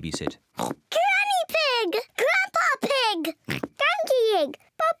going to babysit. Granny Pig! Grandpa Pig! Granky Egg!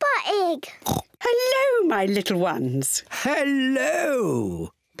 Papa Egg! Hello, my little ones.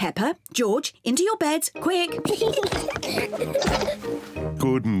 Hello. Peppa, George, into your beds, quick.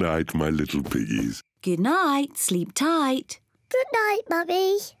 Good night, my little piggies. Good night, sleep tight. Good night,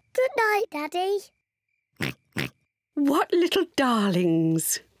 Mummy. Good night, Daddy. What little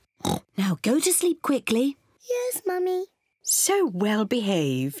darlings. Now go to sleep quickly. Yes, Mummy. So well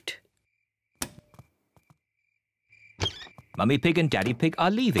behaved. Mummy Pig and Daddy Pig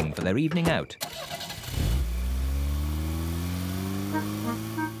are leaving for their evening out.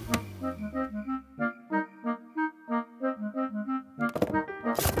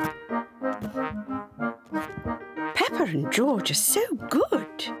 Peppa and George are so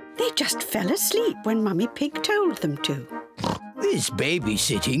good. They just fell asleep when Mummy Pig told them to. This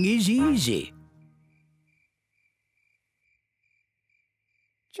babysitting is easy.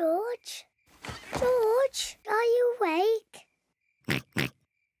 George? George, are you awake?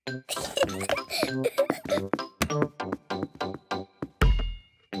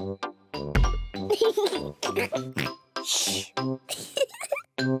 Shh.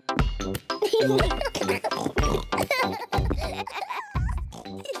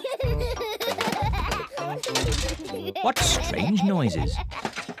 What strange noises?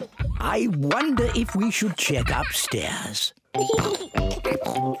 I wonder if we should check upstairs.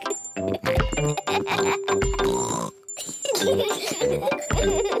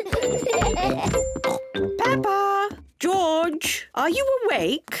 Peppa! George, are you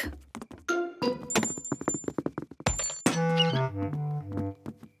awake?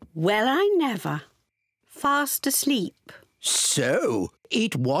 Well, I never. Fast asleep. So,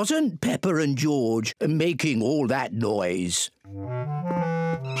 it wasn't Peppa and George making all that noise.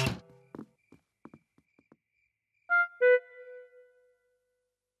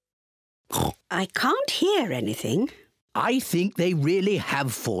 I can't hear anything. I think they really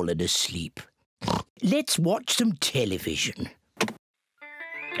have fallen asleep. Let's watch some television.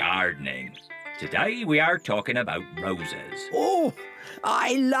 Gardening. Today we are talking about roses. Oh,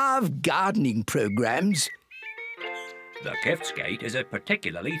 I love gardening programs. The Giftsgate is a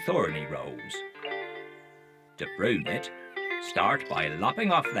particularly thorny rose. To prune it, start by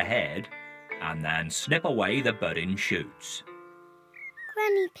lopping off the head and then snip away the budding shoots.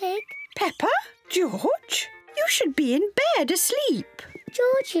 Granny Pig. Peppa? George? You should be in bed asleep.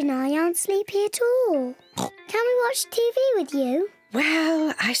 George and I aren't sleepy at all. Can we watch TV with you?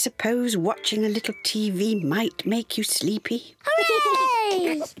 Well, I suppose watching a little TV might make you sleepy.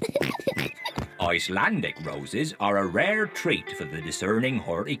 Hooray! Icelandic roses are a rare treat for the discerning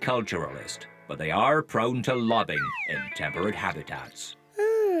horticulturalist, but they are prone to lobbing in temperate habitats.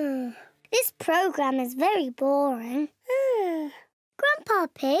 This programme is very boring. Grandpa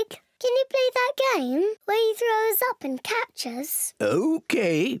Pig, can you play that game where you throw us up and catch us?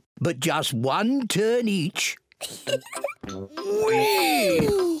 OK, but just one turn each. Whee!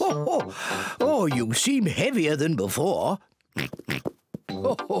 Oh, you seem heavier than before.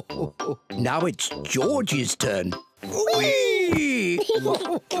 Now it's George's turn. Whee!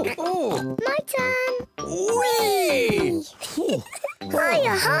 My turn. Whee!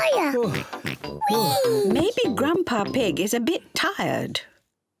 Higher, higher. Maybe Grandpa Pig is a bit tired.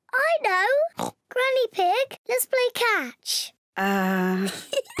 I know. Granny Pig, let's play catch.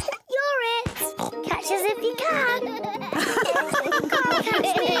 You're it. Catch us if you can. Can't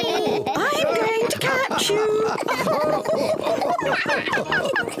catch me. I'm going to catch you.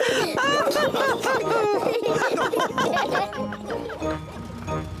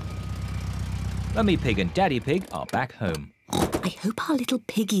 Mummy Pig and Daddy Pig are back home. I hope our little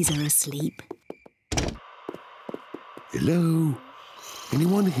piggies are asleep. Hello?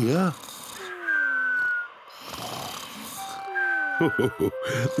 Anyone here?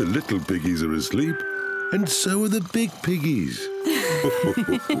 The little piggies are asleep, and so are the big piggies.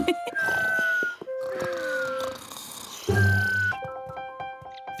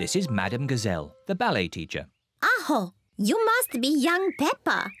 This is Madame Gazelle, the ballet teacher. Aho, you must be young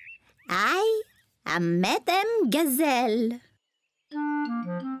Peppa. I am Madame Gazelle.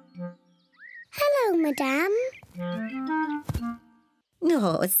 Hello, Madame.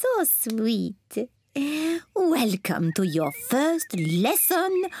 Oh, so sweet. Welcome to your first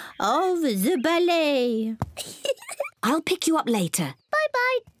lesson of the ballet. I'll pick you up later.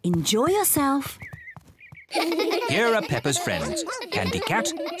 Bye-bye. Enjoy yourself. Here are Peppa's friends. Candy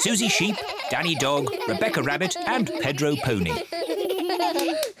Cat, Suzy Sheep, Danny Dog, Rebecca Rabbit and Pedro Pony.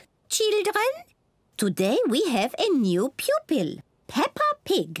 Children, today we have a new pupil, Peppa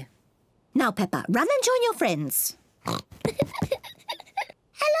Pig. Now, Peppa, run and join your friends.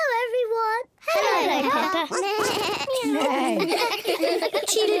 Hello, everyone. Hello, Peppa.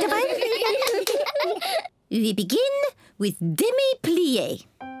 Children, we begin with demi-plie.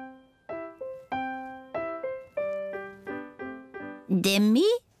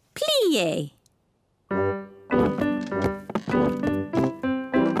 Demi-plie.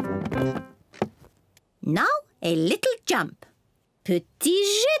 Now, a little jump. Petit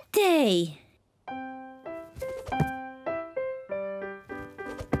jeté.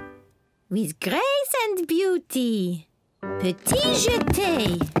 With grace and beauty. Petit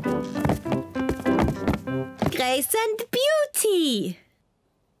jeté. Grace and beauty.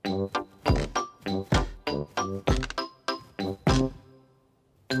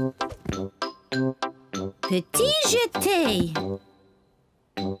 Petit jeté.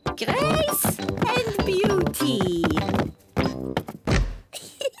 Grace and beauty.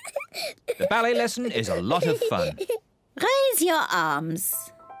 The ballet lesson is a lot of fun. Raise your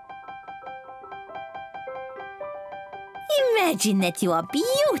arms. Imagine that you are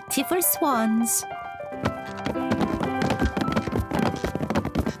beautiful swans.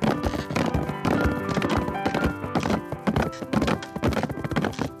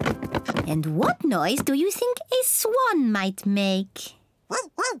 And what noise do you think a swan might make?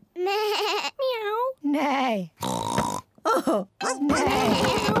 Meow. Nay. Oh,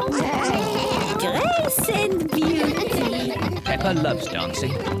 Grace and beauty. Peppa loves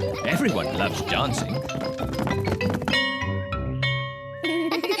dancing. Everyone loves dancing.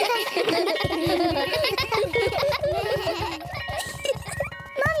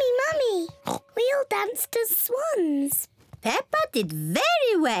 Mummy, we all danced as swans. Peppa did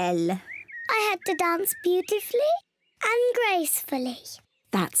very well. I had to dance beautifully and gracefully.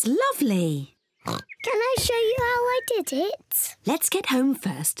 That's lovely. Can I show you how I did it? Let's get home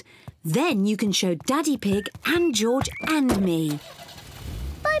first. Then you can show Daddy Pig and George and me.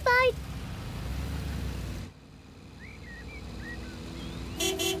 Bye-bye.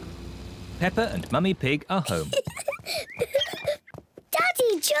 Peppa and Mummy Pig are home.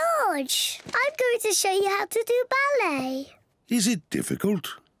 Daddy George, I'm going to show you how to do ballet. Is it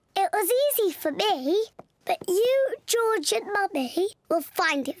difficult? It was easy for me, but you, George and Mummy will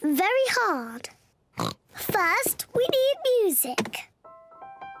find it very hard. First, we need music.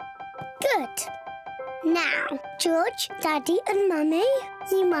 Good. Now, George, Daddy and Mummy,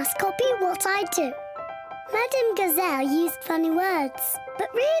 you must copy what I do. Madame Gazelle used funny words,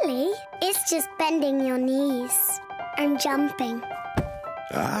 but really, it's just bending your knees and jumping.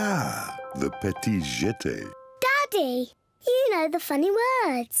 Ah, the petit jeté. Daddy, you know the funny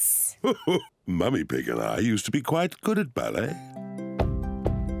words. Mummy Pig and I used to be quite good at ballet.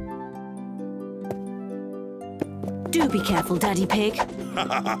 Do be careful, Daddy Pig.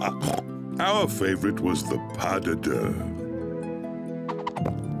 Our favourite was the pas de deux.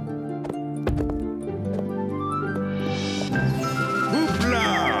 Hoopla!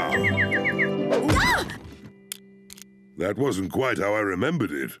 Ah! That wasn't quite how I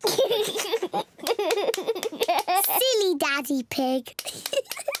remembered it. Silly Daddy Pig.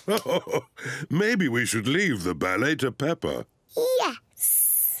 Maybe we should leave the ballet to Peppa.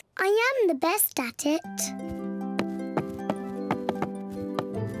 Yes, I am the best at it.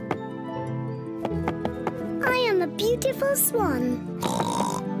 I am a beautiful swan.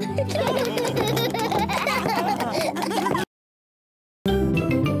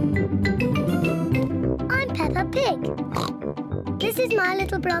 I'm Peppa Pig. This is my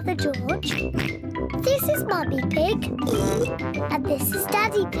little brother George. This is Mummy Pig. And this is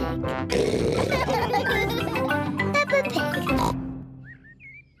Daddy Pig. Peppa Pig.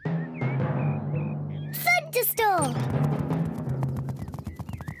 Thunderstorm!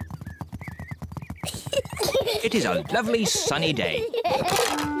 It is a lovely sunny day.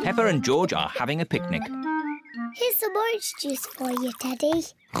 Peppa and George are having a picnic. Here's some orange juice for you, Teddy.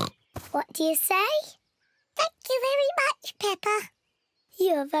 What do you say? Thank you very much, Peppa.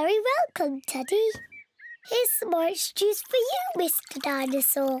 You're very welcome, Teddy. Here's some orange juice for you, Mr.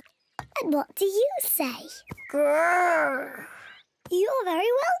 Dinosaur. And what do you say? Grrr. You're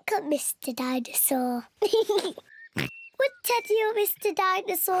very welcome, Mr. Dinosaur. Would Teddy or Mr.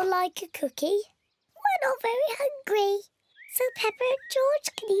 Dinosaur like a cookie? We're not very hungry, so Peppa and George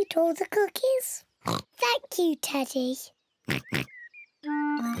can eat all the cookies. Thank you, Teddy.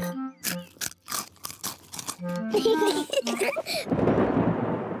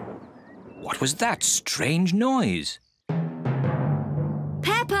 What was that strange noise?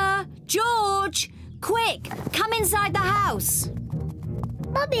 Peppa! George! Quick! Come inside the house!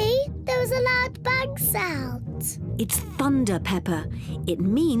 Mummy, there was a loud bang sound. It's thunder, Peppa. It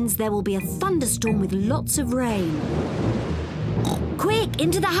means there will be a thunderstorm with lots of rain. Quick,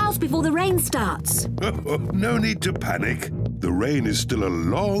 into the house before the rain starts. No need to panic. The rain is still a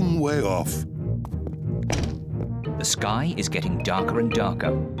long way off. The sky is getting darker and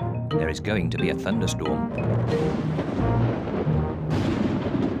darker. There is going to be a thunderstorm.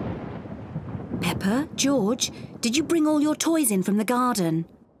 Peppa, George, did you bring all your toys in from the garden?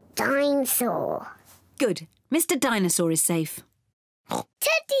 Dine-saw. Good. Mr. Dinosaur is safe.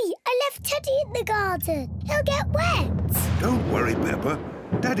 Teddy! I left Teddy in the garden. He'll get wet. Don't worry, Peppa.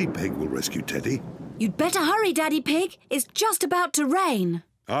 Daddy Pig will rescue Teddy. You'd better hurry, Daddy Pig. It's just about to rain.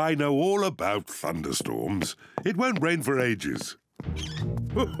 I know all about thunderstorms. It won't rain for ages.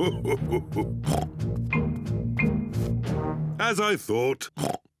 As I thought,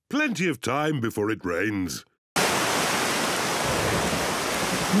 plenty of time before it rains.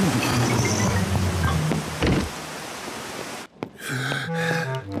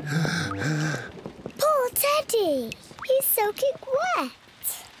 Poor Teddy. He's soaking wet.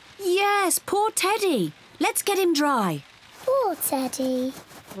 Yes, poor Teddy. Let's get him dry. Poor Teddy.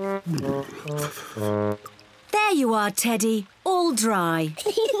 There you are, Teddy. All dry.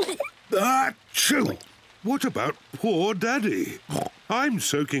 Achoo! What about poor Daddy? I'm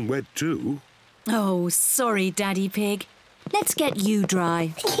soaking wet too. Oh, sorry, Daddy Pig. Let's get you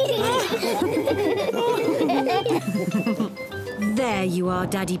dry. There you are,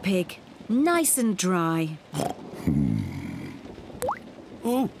 Daddy Pig. Nice and dry.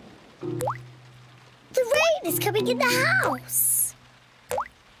 Oh. The rain is coming in the house.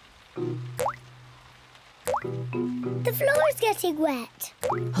 The floor is getting wet.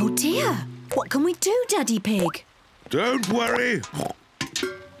 Oh dear. What can we do, Daddy Pig? Don't worry.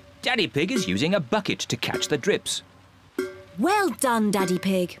 Daddy Pig is using a bucket to catch the drips. Well done, Daddy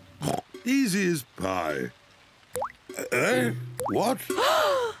Pig. Easy as pie. What?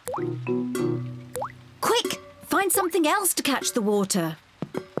 Quick, find something else to catch the water.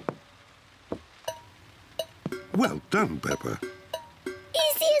 Well done, Peppa.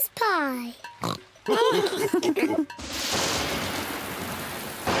 Easy as pie.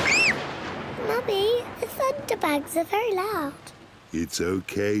 Mummy, the thunderbags are very loud. It's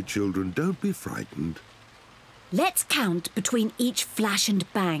okay, children. Don't be frightened. Let's count between each flash and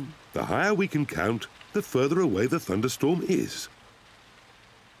bang. The higher we can count, the further away the thunderstorm is.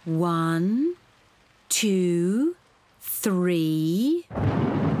 1, 2, 3.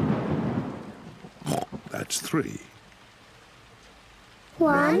 That's 3.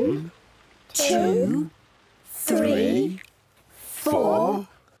 1, 2, 3, 4,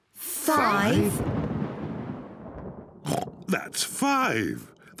 5. That's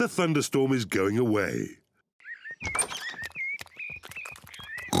 5. The thunderstorm is going away.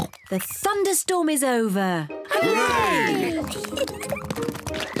 The thunderstorm is over. Hooray!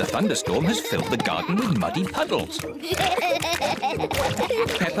 The thunderstorm has filled the garden with muddy puddles.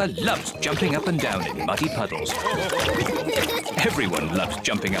 Peppa loves jumping up and down in muddy puddles. Everyone loves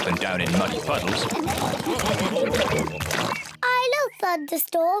jumping up and down in muddy puddles. I love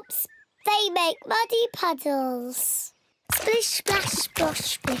thunderstorms. They make muddy puddles. Splish, splash, splosh,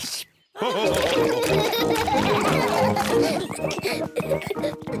 splish.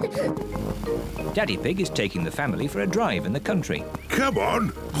 Daddy Pig is taking the family for a drive in the country. Come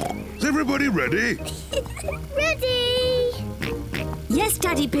on! Is everybody ready? Ready! Yes,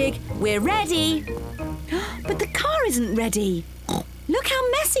 Daddy Pig, we're ready. But the car isn't ready. Look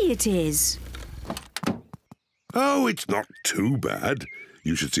how messy it is. Oh, it's not too bad.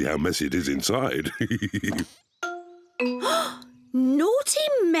 You should see how messy it is inside. Naughty,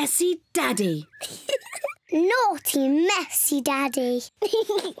 messy Daddy. Naughty, messy Daddy.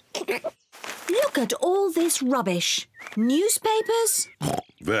 Look at all this rubbish. Newspapers.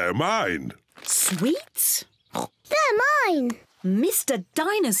 They're mine. Sweets. They're mine. Mr.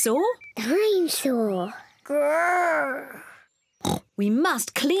 Dinosaur. Dinosaur. Grrr. We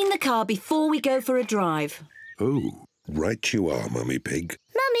must clean the car before we go for a drive. Oh, right you are, Mummy Pig.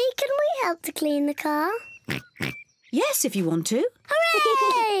 Mummy, can we help to clean the car? Yes, if you want to.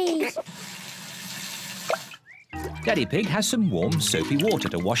 Hooray! Daddy Pig has some warm, soapy water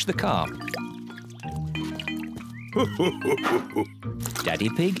to wash the car. Daddy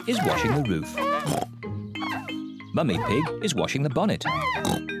Pig is washing the roof. Mummy Pig is washing the bonnet.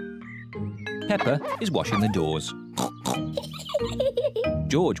 Peppa is washing the doors.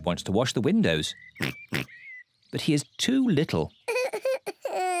 George wants to wash the windows, but he is too little.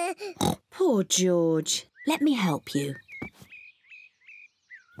 Poor George. Let me help you.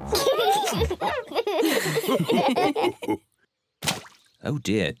 Oh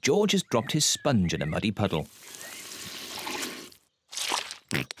dear, George has dropped his sponge in a muddy puddle.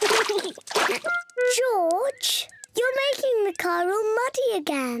 George, you're making the car all muddy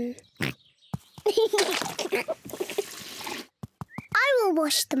again. I will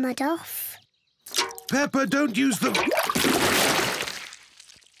wash the mud off. Peppa, don't use the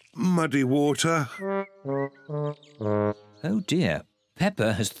muddy water. Oh dear,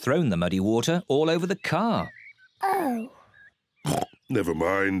 Peppa has thrown the muddy water all over the car. Oh. Never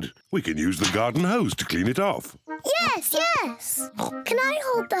mind. We can use the garden hose to clean it off. Yes, yes. Can I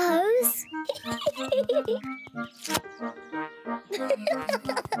hold the hose?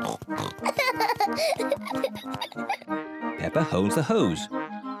 Peppa holds the hose,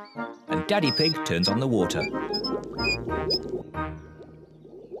 and Daddy Pig turns on the water.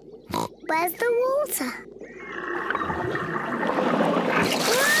 Where's the water?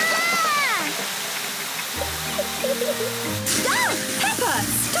 Ah! Peppa,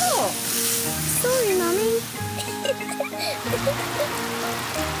 stop! Sorry, Mummy.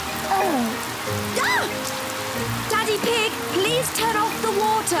 Oh. Ah! Daddy Pig, please turn off the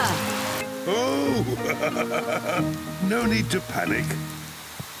water. Oh! No need to panic.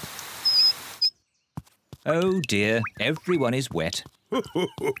 Oh dear, everyone is wet.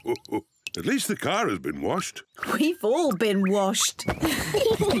 At least the car has been washed. We've all been washed.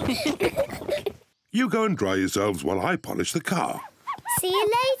 You go and dry yourselves while I polish the car. See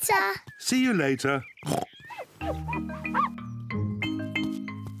you later. See you later.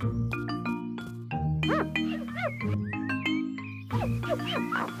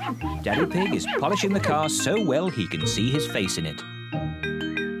 Daddy Pig is polishing the car so well he can see his face in it.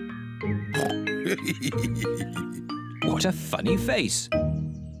 What a funny face.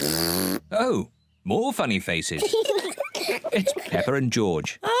 Oh, more funny faces. It's Peppa and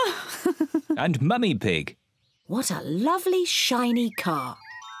George. And Mummy Pig. What a lovely, shiny car.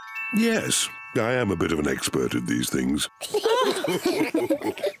 Yes, I am a bit of an expert at these things.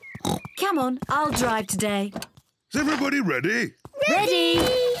 Come on, I'll drive today. Is everybody ready? Ready!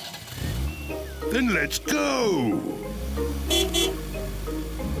 Then let's go!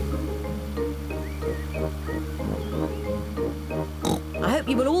 I hope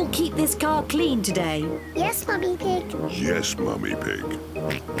you will all keep this car clean today. Yes, Mummy Pig. Yes, Mummy Pig.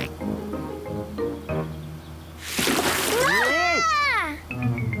 Ah!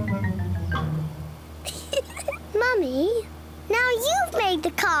 Mummy, now you've made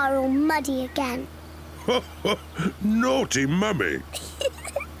the car all muddy again. Naughty Mummy.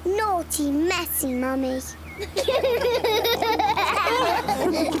 Naughty, messy Mummy.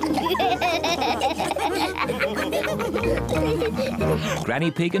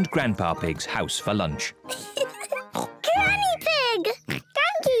 Granny Pig and Grandpa Pig's house for lunch. Granny Pig! Granny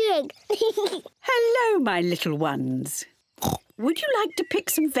Pig! Hello, my little ones. Would you like to pick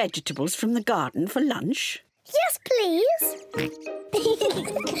some vegetables from the garden for lunch? Yes, please.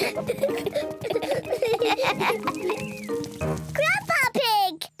 Grandpa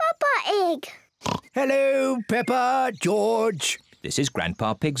Pig! Papa Egg! Hello, Peppa, George. This is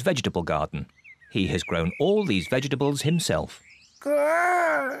Grandpa Pig's vegetable garden. He has grown all these vegetables himself.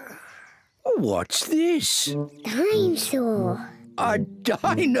 Grrr. What's this? Dinosaur. A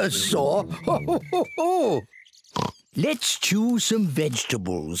dinosaur? Ho, ho, ho, ho. Let's choose some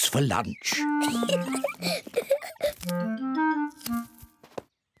vegetables for lunch.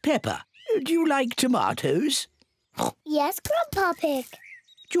 Peppa, do you like tomatoes? Yes, Grandpa Pig.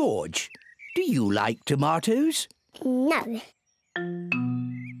 George, do you like tomatoes? No.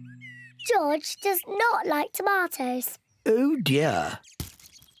 George does not like tomatoes. Oh, dear.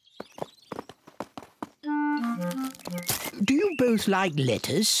 Do you both like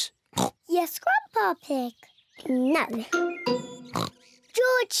lettuce? Yes, Grandpa Pig. No.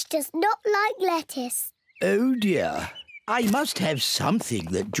 George does not like lettuce. Oh, dear. I must have something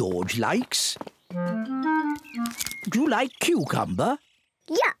that George likes. Do you like cucumber?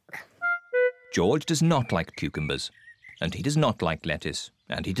 Yuck. George does not like cucumbers, and he does not like lettuce,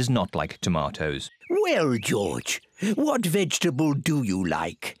 and he does not like tomatoes. Well, George, what vegetable do you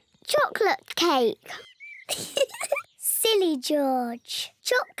like? Chocolate cake. Silly George.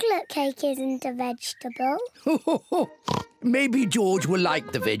 Chocolate cake isn't a vegetable. Maybe George will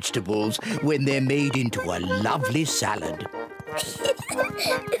like the vegetables when they're made into a lovely salad.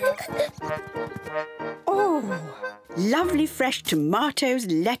 Oh, lovely fresh tomatoes,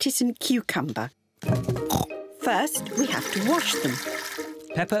 lettuce and cucumber. First, we have to wash them.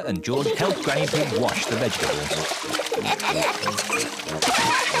 Peppa and George help Granny Pig wash the vegetables.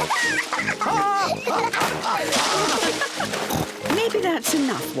 Maybe that's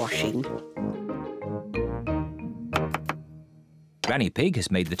enough washing. Granny Pig has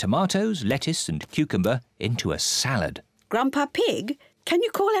made the tomatoes, lettuce and cucumber into a salad. Grandpa Pig, can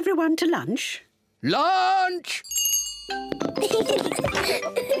you call everyone to lunch? Lunch!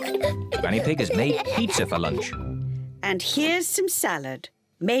 Granny Pig has made pizza for lunch. And here's some salad,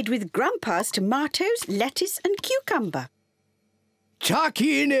 made with Grandpa's tomatoes, lettuce and cucumber. Tuck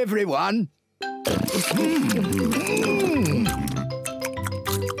in, everyone.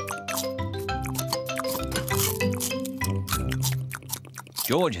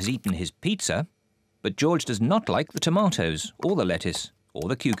 George has eaten his pizza, but George does not like the tomatoes, or the lettuce, or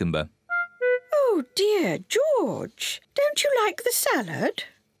the cucumber. Oh, dear, George, don't you like the salad?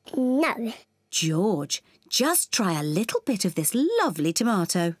 No. George, just try a little bit of this lovely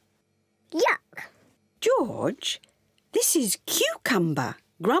tomato. Yuck. George, this is cucumber.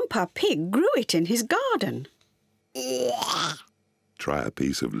 Grandpa Pig grew it in his garden. Try a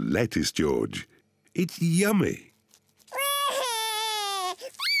piece of lettuce, George. It's yummy.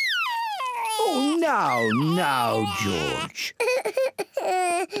 Oh, now, George.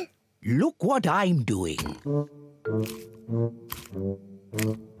 Look what I'm doing.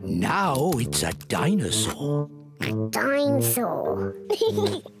 Now it's a dinosaur. Dinosaur.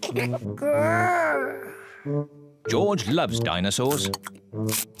 Grrr. George loves dinosaurs.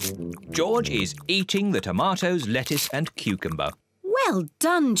 George is eating the tomatoes, lettuce and cucumber. Well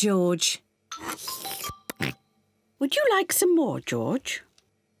done, George. Would you like some more, George?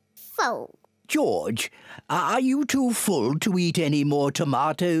 Full. George, are you too full to eat any more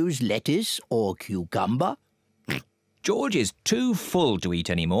tomatoes, lettuce or cucumber? George is too full to eat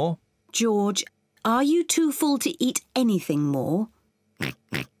any more. George, are you too full to eat anything more?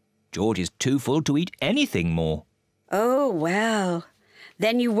 George is too full to eat anything more. Oh, well.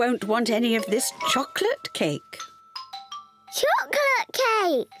 Then you won't want any of this chocolate cake. Chocolate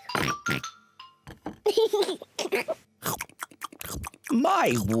cake!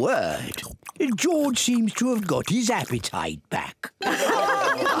 My word! George seems to have got his appetite back.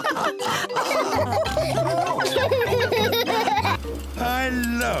 I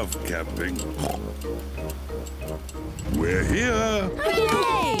love camping. We're here.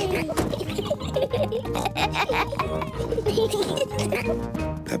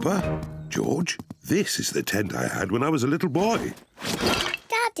 Peppa, George, this is the tent I had when I was a little boy.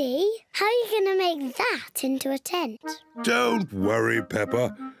 Daddy, how are you going to make that into a tent? Don't worry,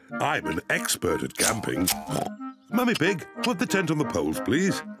 Peppa. I'm an expert at camping. Mummy Pig, put the tent on the poles,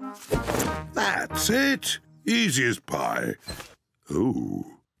 please. That's it. Easy as pie. Oh.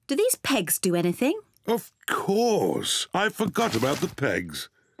 Do these pegs do anything? Of course. I forgot about the pegs.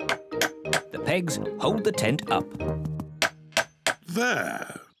 The pegs hold the tent up.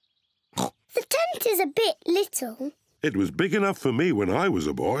 There. The tent is a bit little. It was big enough for me when I was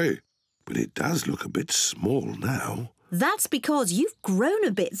a boy, but it does look a bit small now. That's because you've grown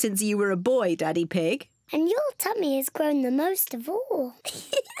a bit since you were a boy, Daddy Pig. And your tummy has grown the most of all.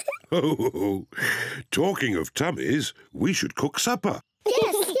 Oh, talking of tummies, we should cook supper.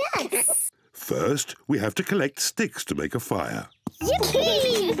 Yes. First, we have to collect sticks to make a fire.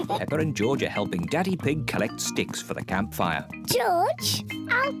 Yippee! Peppa and George are helping Daddy Pig collect sticks for the campfire. George,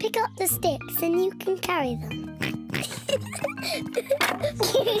 I'll pick up the sticks and you can carry them.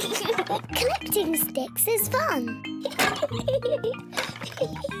 Collecting sticks is fun.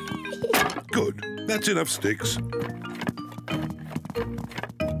 Good. That's enough sticks.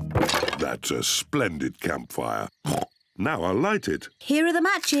 That's a splendid campfire. Now I'll light it. Here are the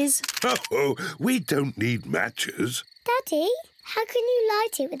matches. Oh, we don't need matches. Daddy, how can you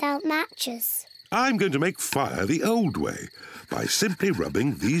light it without matches? I'm going to make fire the old way by simply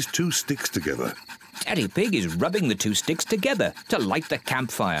rubbing these two sticks together. Daddy Pig is rubbing the two sticks together to light the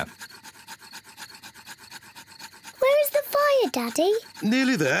campfire. Where is the fire, Daddy?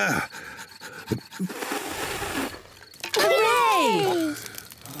 Nearly there. Hooray!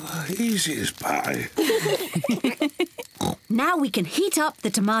 Easy as pie. Now we can heat up the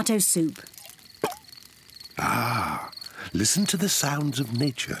tomato soup. Ah, listen to the sounds of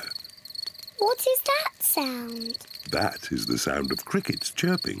nature. What is that sound? That is the sound of crickets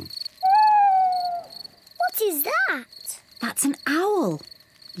chirping. What is that? That's an owl.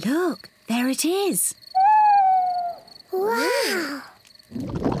 Look, there it is. Wow!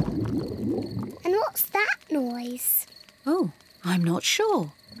 And what's that noise? Oh, I'm not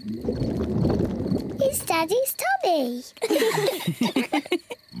sure. It's Daddy's tummy.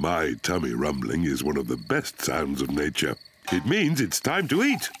 My tummy rumbling is one of the best sounds of nature. It means it's time to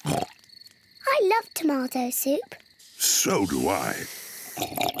eat. I love tomato soup. So do I.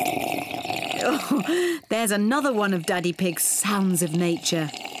 Oh, there's another one of Daddy Pig's sounds of nature.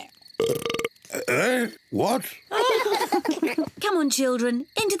 What? Come on, children,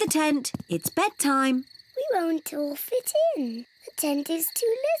 into the tent. It's bedtime. We won't all fit in. The tent is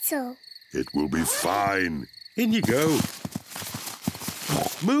too little. It will be fine. In you go.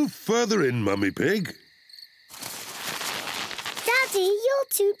 Move further in, Mummy Pig. Daddy, you're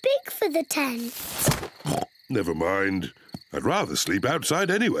too big for the tent. Never mind. I'd rather sleep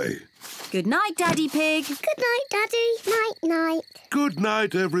outside anyway. Good night, Daddy Pig. Good night, Daddy. Night-night. Good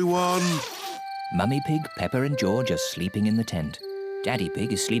night, everyone. Mummy Pig, Peppa and George are sleeping in the tent. Daddy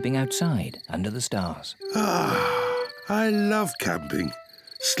Pig is sleeping outside, under the stars. Ah, I love camping.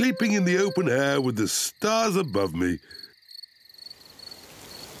 Sleeping in the open air with the stars above me.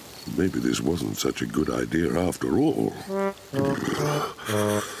 Maybe this wasn't such a good idea after all.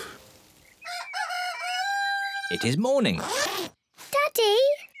 It is morning. Daddy,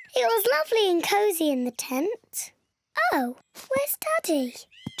 it was lovely and cosy in the tent. Oh, where's Daddy?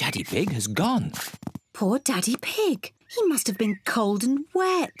 Daddy Pig has gone. Poor Daddy Pig. He must have been cold and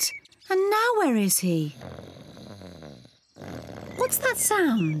wet. And now where is he? What's that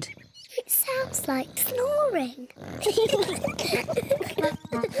sound? It sounds like snoring.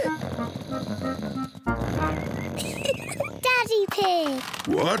 Daddy Pig.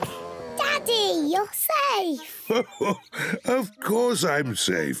 What? Daddy, you're safe. Of course I'm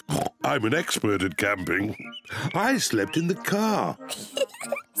safe. I'm an expert at camping. I slept in the car.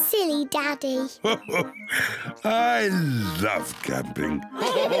 Silly Daddy. I love camping.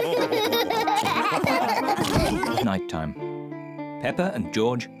 Night time. Peppa and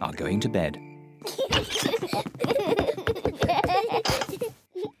George are going to bed.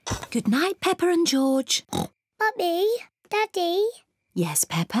 Good night, Peppa and George. Mummy, Daddy, Yes,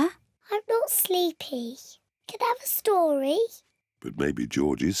 Peppa? I'm not sleepy. Can I have a story? But maybe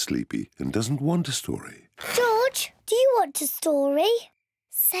George is sleepy and doesn't want a story. George, do you want a story?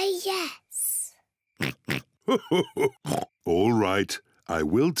 Say yes. All right, I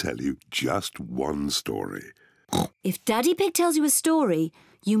will tell you just one story. If Daddy Pig tells you a story,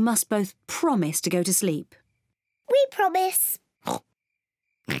 you must both promise to go to sleep. We promise.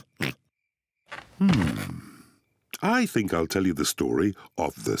 I think I'll tell you the story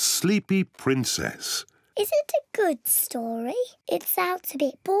of the Sleepy Princess. Is it a good story? It sounds a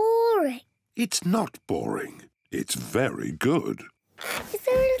bit boring. It's not boring. It's very good. Is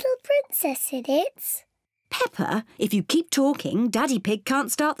there a little princess in it? Peppa, if you keep talking, Daddy Pig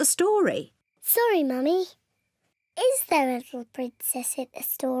can't start the story. Sorry, Mummy. Is there a little princess in the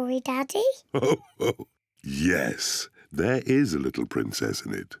story, Daddy? Oh, yes, there is a little princess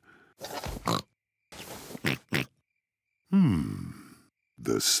in it.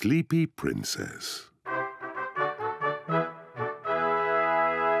 The Sleepy Princess.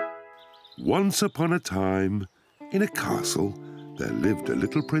 Once upon a time, in a castle, there lived a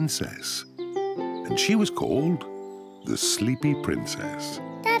little princess, and she was called the Sleepy Princess.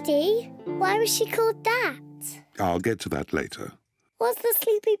 Daddy, why was she called that? I'll get to that later. Was the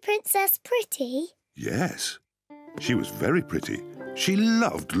Sleepy Princess pretty? Yes, she was very pretty. She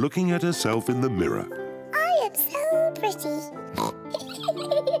loved looking at herself in the mirror. I am so pretty.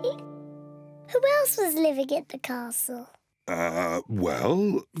 Who else was living in the castle?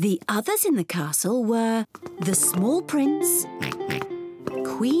 Well... The others in the castle were the small prince,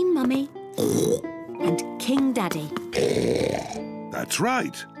 Queen Mummy, and King Daddy. That's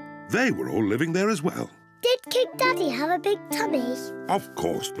right. They were all living there as well. Did King Daddy have a big tummy? Of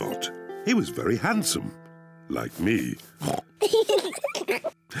course not. He was very handsome. Like me.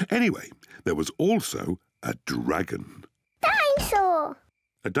 Anyway, there was also a dragon. Dinosaur!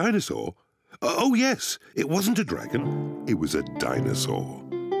 A dinosaur? Oh, yes. It wasn't a dragon. It was a dinosaur.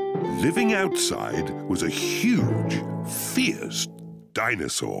 Living outside was a huge, fierce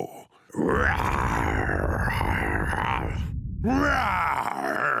dinosaur.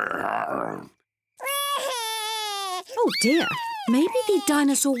 Oh, dear. Maybe the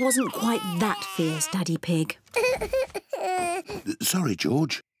dinosaur wasn't quite that fierce, Daddy Pig. Sorry,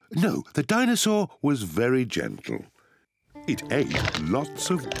 George. No, the dinosaur was very gentle. It ate lots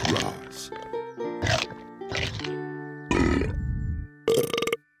of grass.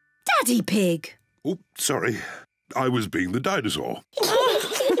 Daddy Pig! Oh, sorry. I was being the dinosaur.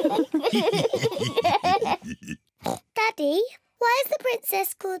 Daddy, why is the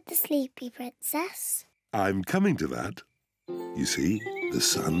princess called the Sleepy Princess? I'm coming to that. You see, the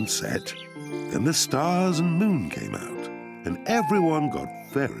sun set, then the stars and moon came out, and everyone got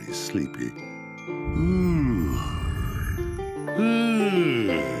very sleepy.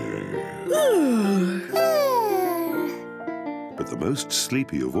 But the most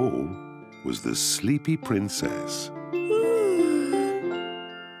sleepy of all was the Sleepy Princess.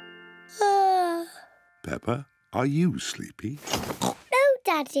 Peppa, are you sleepy? No,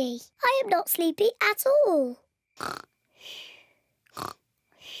 Daddy. I am not sleepy at all.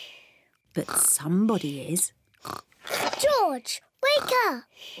 But somebody is. George, wake up.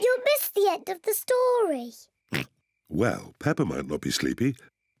 You'll miss the end of the story. Well, Peppa might not be sleepy,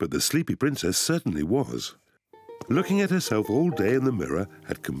 but the Sleepy Princess certainly was. Looking at herself all day in the mirror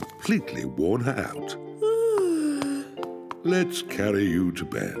had completely worn her out. Let's carry you to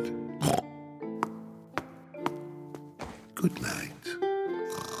bed. Good night.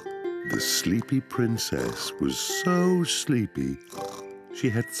 The Sleepy Princess was so sleepy, she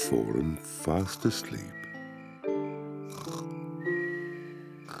had fallen fast asleep.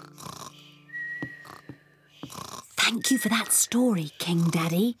 Thank you for that story, King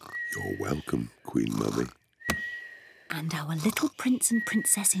Daddy. You're welcome, Queen Mummy. And our little prince and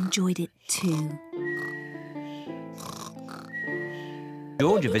princess enjoyed it too.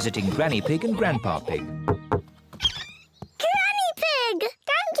 George are visiting Granny Pig and Grandpa Pig. Granny Pig!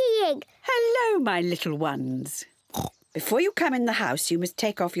 Granky Pig! Hello, my little ones. Before you come in the house, you must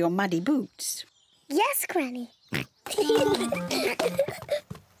take off your muddy boots. Yes, Granny.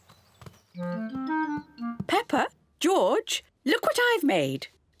 Peppa, George, look what I've made.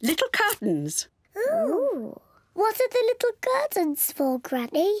 little curtains. Ooh. What are the little curtains for,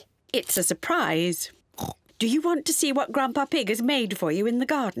 Granny? It's a surprise. Do you want to see what Grandpa Pig has made for you in the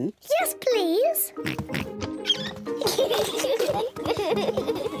garden? Yes, please.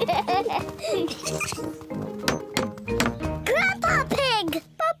 Grandpa Pig!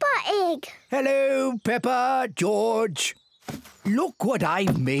 Peppa Egg! Hello, Peppa, George. Look what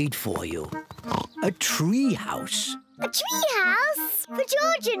I've made for you. A tree house. A tree house? For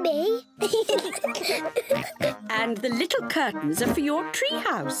George and me? And the little curtains are for your tree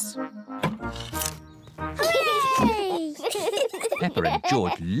house. Hooray! Peppa and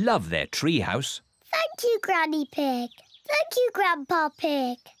George love their treehouse. Thank you, Granny Pig. Thank you, Grandpa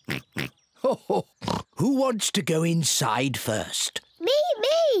Pig. Who wants to go inside first? Me.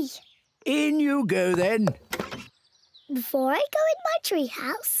 In you go, then. Before I go in my tree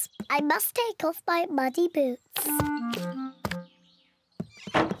house, I must take off my muddy boots.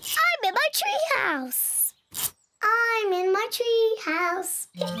 I'm in my tree house. I'm in my tree house.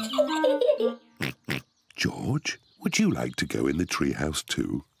 George, would you like to go in the treehouse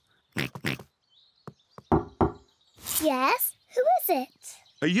too? Yes? Who is it?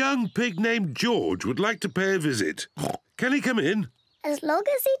 A young pig named George would like to pay a visit. Can he come in? As long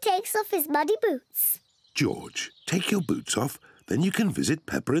as he takes off his muddy boots. George, take your boots off, then you can visit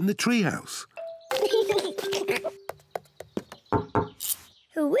Peppa in the treehouse.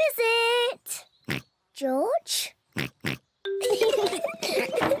 Who is it? George?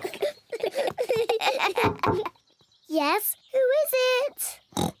 Yes, who is it?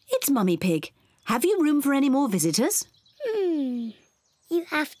 It's Mummy Pig. Have you room for any more visitors? You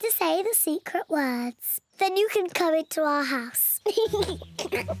have to say the secret words. Then you can come into our house.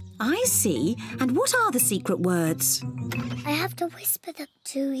 I see. And what are the secret words? I have to whisper them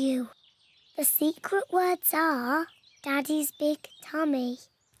to you. The secret words are Daddy's big tummy.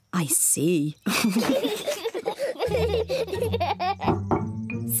 I see.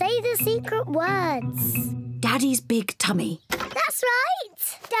 Say the secret words. Daddy's big tummy. That's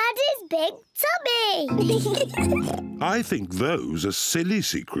right! Daddy's big tummy! I think those are silly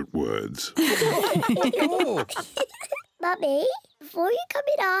secret words. Mummy, before you come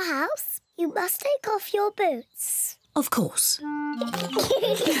in our house, you must take off your boots. Of course. There's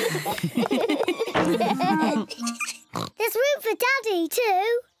room for Daddy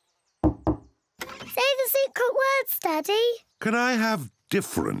too. Say the secret words, Daddy. Can I have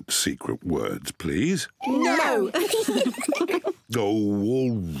different secret words, please? No! Oh,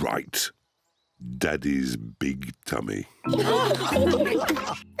 all right. Daddy's big tummy. That's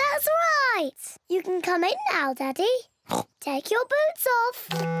right. You can come in now, Daddy. Take your boots off.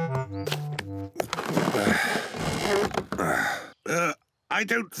 I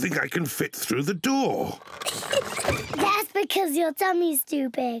don't think I can fit through the door. That's because your tummy's too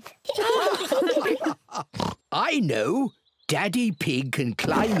big. I know. Daddy Pig can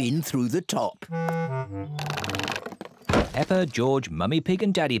climb in through the top. Peppa, George, Mummy Pig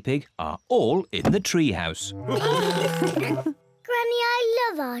and Daddy Pig are all in the treehouse. Granny, I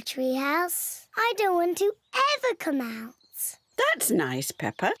love our treehouse. I don't want to ever come out. That's nice,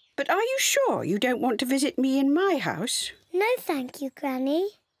 Peppa. But are you sure you don't want to visit me in my house? No, thank you,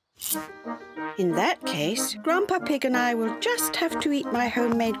 Granny. In that case, Grandpa Pig and I will just have to eat my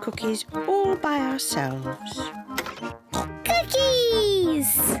homemade cookies all by ourselves.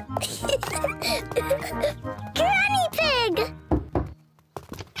 Cookies! Granny Pig!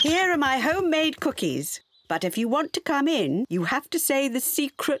 Here are my homemade cookies. But if you want to come in, you have to say the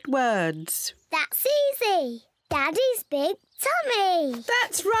secret words. That's easy. Daddy's big tummy.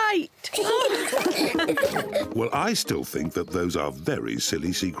 That's right. Well, I still think that those are very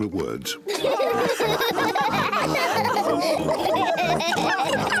silly secret words.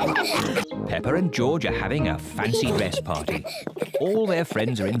 Peppa and George are having a fancy dress party. All their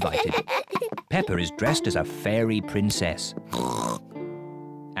friends are invited. Peppa is dressed as a fairy princess.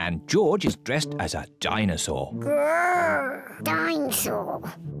 And George is dressed as a dinosaur. Grrr, dinosaur.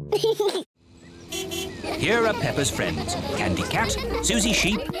 Here are Peppa's friends, Candy Cat, Suzy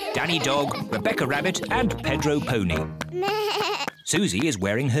Sheep, Danny Dog, Rebecca Rabbit and Pedro Pony. Suzy is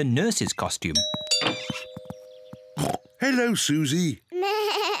wearing her nurse's costume. Hello, Suzy.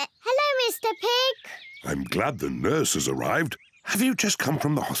 Hello, Mr. Pig. I'm glad the nurse has arrived. Have you just come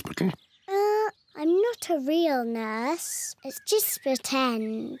from the hospital? I'm not a real nurse. It's just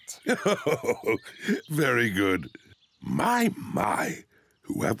pretend. Oh, very good. My.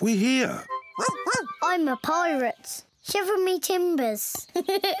 Who have we here? I'm a pirate. Shiver me timbers.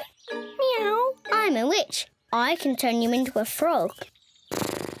 Meow. I'm a witch. I can turn you into a frog.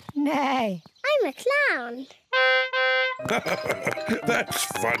 Nay. I'm a clown. That's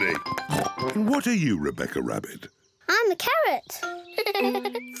funny. What are you, Rebecca Rabbit? I'm a carrot.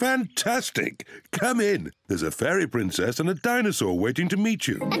 Fantastic! Come in. There's a fairy princess and a dinosaur waiting to meet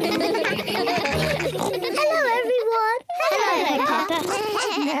you. Hello, everyone. Hello, Peppa.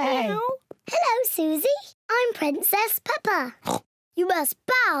 Hello, Suzy. I'm Princess Peppa. You must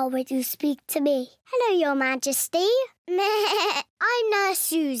bow when you speak to me. Hello, Your Majesty. I'm Nurse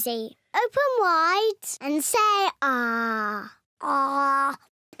Suzy. Open wide and say ah. Ah.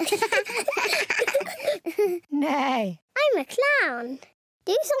 Nay. I'm a clown.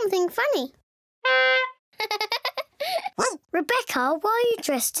 Do something funny. Rebecca, why are you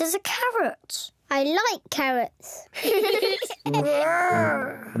dressed as a carrot? I like carrots.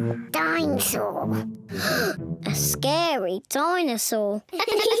 Dinosaur. A scary dinosaur.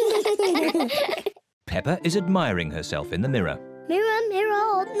 Peppa is admiring herself in the mirror. Mirror, mirror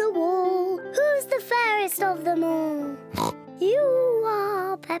on the wall, who's the fairest of them all? You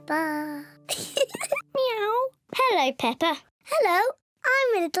are Peppa. Meow. Hello, Peppa. Hello,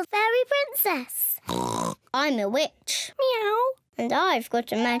 I'm a little fairy princess. I'm a witch. Meow. And I've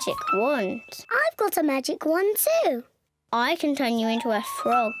got a magic wand. I've got a magic wand too. I can turn you into a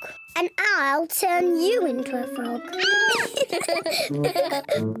frog. And I'll turn you into a frog.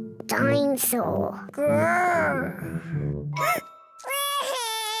 Dinosaur.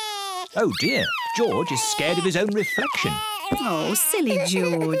 Oh dear, George is scared of his own reflection. Oh, silly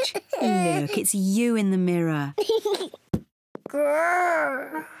George. Look, it's you in the mirror.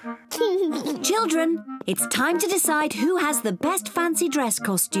 Children, it's time to decide who has the best fancy dress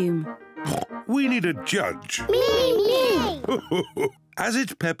costume. We need a judge. Me! As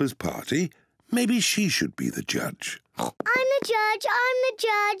it's Peppa's party, maybe she should be the judge. I'm the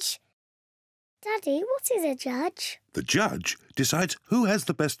judge. Daddy, what is a judge? The judge decides who has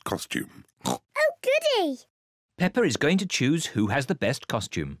the best costume. Oh, goody! Peppa is going to choose who has the best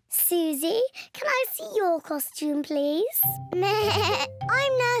costume. Suzy, can I see your costume, please? I'm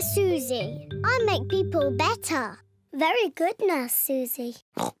Nurse Suzy. I make people better. Very good, Nurse Suzy.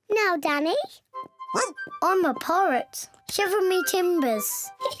 Now, Danny. I'm a pirate. Shiver me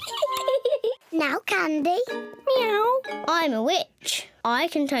timbers. Now, Candy. Meow. I'm a witch. I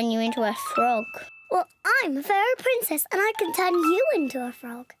can turn you into a frog. Well, I'm a fairy princess and I can turn you into a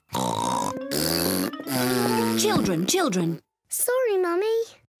frog. Children. Sorry, Mummy.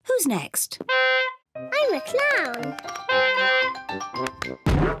 Who's next? I'm a clown.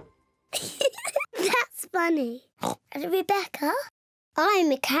 That's funny. And Rebecca?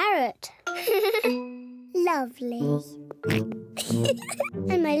 I'm a carrot. Lovely.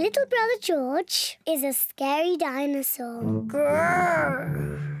 And my little brother George is a scary dinosaur.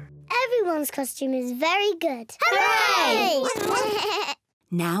 Everyone's costume is very good. Hooray!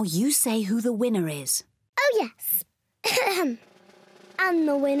 Now you say who the winner is. Oh, yes. And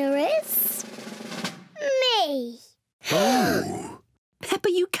the winner is... me. Oh.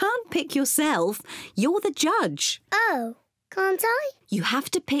 Peppa, you can't pick yourself. You're the judge. Oh, can't I? You have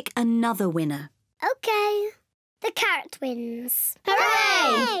to pick another winner. OK. The carrot wins.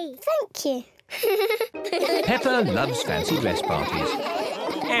 Hooray! Thank you. Peppa loves fancy dress parties.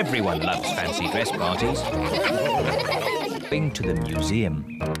 Everyone loves fancy dress parties. Going to the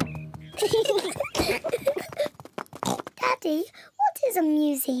museum. Daddy, what is a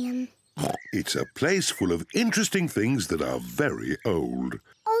museum? It's a place full of interesting things that are very old.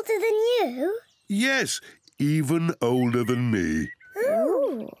 Older than you? Yes, even older than me.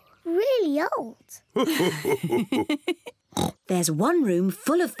 Ooh, really old. There's one room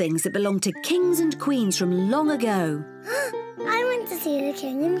full of things that belong to kings and queens from long ago. I want to see the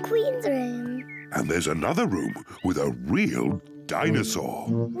king and queen's room. And there's another room with a real dinosaur.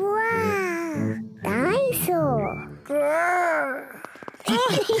 Wow! Dinosaur!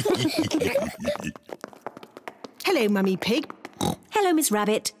 Hello, Mummy Pig. Hello, Miss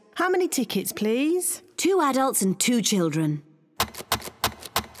Rabbit. How many tickets, please? 2 adults and 2 children.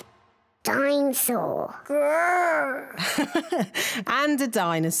 Dinosaur. And a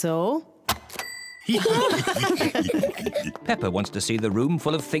dinosaur. Peppa wants to see the room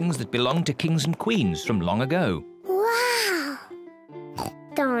full of things that belong to kings and queens from long ago. Wow!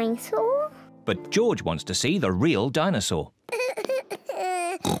 Dinosaur? But George wants to see the real dinosaur.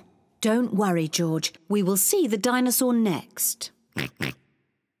 Don't worry, George. We will see the dinosaur next.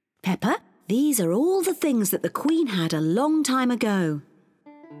 Peppa, these are all the things that the Queen had a long time ago.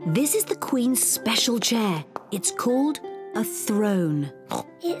 This is the Queen's special chair. It's called a throne.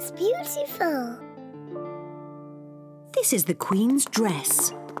 It's beautiful. This is the Queen's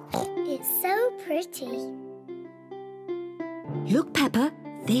dress. It's so pretty. Look, Peppa,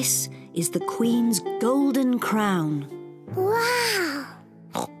 this is the Queen's golden crown. Wow!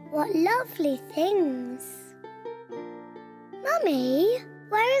 What lovely things. Mummy,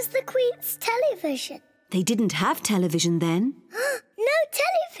 where is the Queen's television? They didn't have television then. No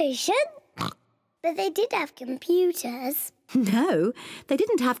television? But they did have computers. No, they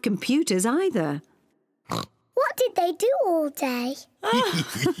didn't have computers either. What did they do all day?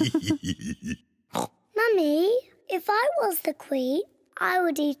 Mummy, if I was the Queen, I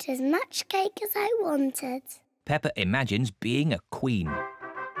would eat as much cake as I wanted. Peppa imagines being a queen.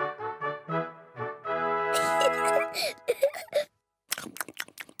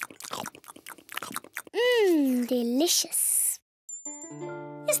 Delicious.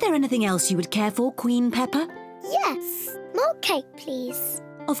 Is there anything else you would care for, Queen Peppa? Yes, more cake, please.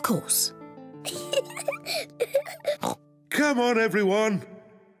 Of course. Come on, everyone.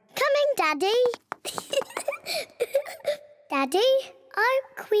 Coming, Daddy. Daddy, I'm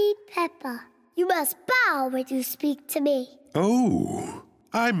Queen Peppa. You must bow when you speak to me. Oh,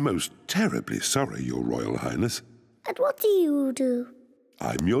 I'm most terribly sorry, Your Royal Highness. And what do you do?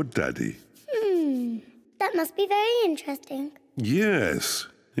 I'm your daddy. That must be very interesting. Yes,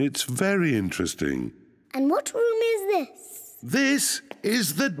 it's very interesting. And what room is this? This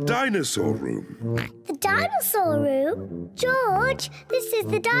is the dinosaur room. The dinosaur room? George, this is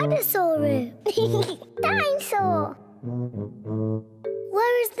the dinosaur room. Dinosaur!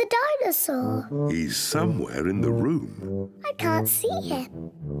 Where is the dinosaur? He's somewhere in the room. I can't see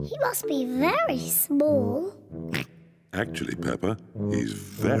him. He must be very small. Actually, Peppa, he's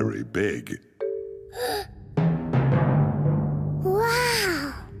very big.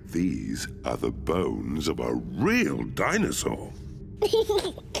 Wow! These are the bones of a real dinosaur.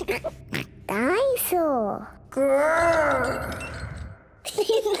 Dinosaur!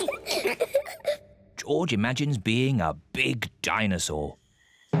 George imagines being a big dinosaur.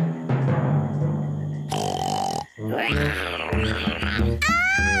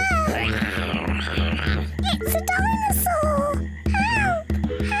 It's a dinosaur!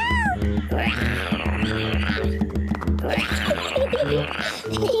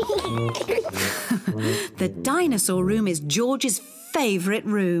 The dinosaur room is George's favourite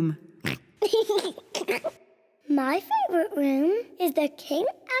room. My favourite room is the King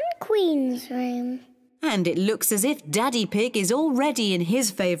and Queen's room. And it looks as if Daddy Pig is already in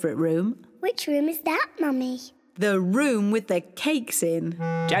his favourite room. Which room is that, Mummy? The room with the cakes in.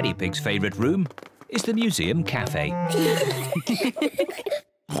 Daddy Pig's favourite room is the museum cafe.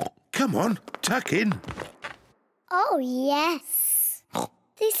 Come on, tuck in. Oh, yes.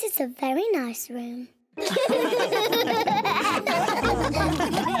 This is a very nice room.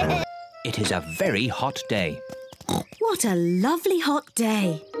 It is a very hot day. What a lovely hot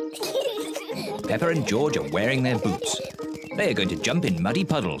day. Peppa and George are wearing their boots. They are going to jump in muddy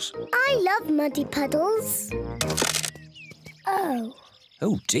puddles. I love muddy puddles. Oh.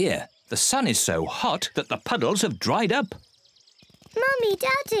 Oh dear, the sun is so hot that the puddles have dried up. Mummy,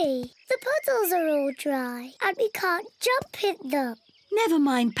 Daddy, the puddles are all dry and we can't jump in them. Never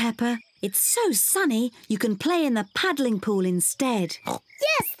mind, Peppa. It's so sunny you can play in the paddling pool instead.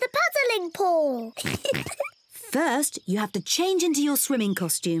 Yes, the paddling pool. First, you have to change into your swimming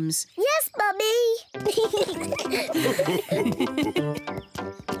costumes. Yes, Mummy.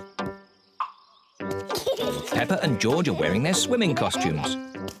 Peppa and George are wearing their swimming costumes.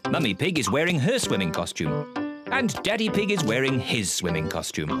 Mummy Pig is wearing her swimming costume. And Daddy Pig is wearing his swimming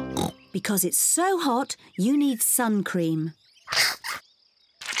costume. Because it's so hot, you need sun cream.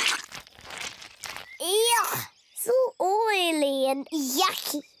 Ugh, so oily and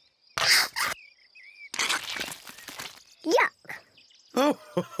yucky. Yuck. Oh,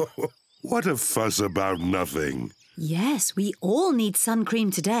 what a fuss about nothing. Yes, we all need sun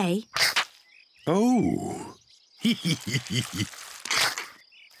cream today. Oh.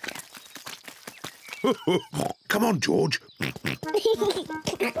 Come on, George.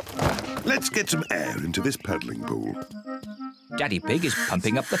 Let's get some air into this paddling pool. Daddy Pig is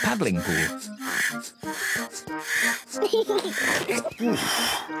pumping up the paddling pool.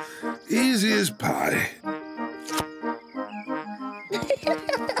 Easy as pie.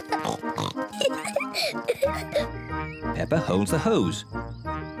 Peppa holds the hose.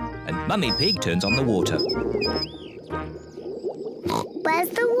 And Mummy Pig turns on the water. Where's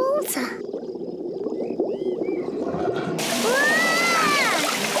the water?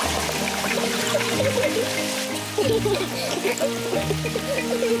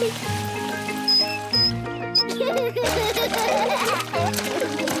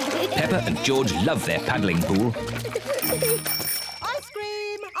 Peppa and George love their paddling pool. Ice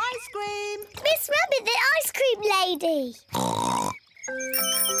cream! Ice cream! Miss Rabbit, the ice cream lady.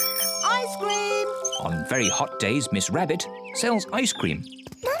 Ice cream! On very hot days, Miss Rabbit sells ice cream.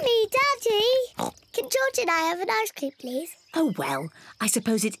 Mummy, Daddy, can George and I have an ice cream, please? Oh, well, I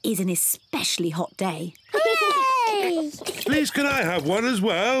suppose it is an especially hot day. Hooray! Please, can I have one as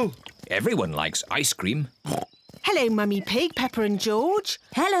well? Everyone likes ice cream. Hello, Mummy Pig, Peppa and George.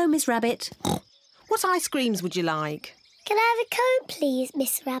 Hello, Miss Rabbit. What ice creams would you like? Can I have a cone, please,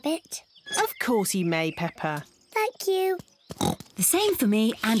 Miss Rabbit? Of course you may, Peppa. Thank you. The same for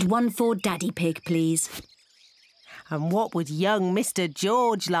me, and one for Daddy Pig, please. And what would young Mr.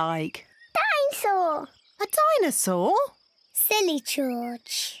 George like? Dinosaur. A dinosaur? Silly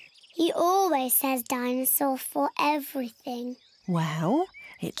George. He always says dinosaur for everything. Well,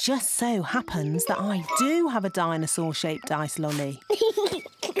 it just so happens that I do have a dinosaur-shaped ice lolly.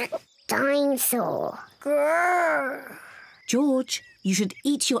 Dinosaur. Grrr. George, you should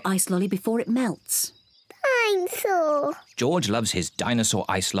eat your ice lolly before it melts. Dinosaur. George loves his dinosaur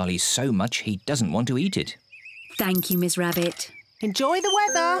ice lolly so much he doesn't want to eat it. Thank you, Miss Rabbit. Enjoy the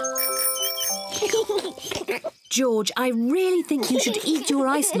weather. George, I really think you should eat your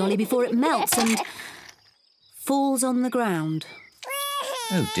ice lolly before it melts and falls on the ground.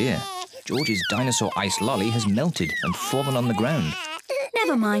 Oh dear, George's dinosaur ice lolly has melted and fallen on the ground.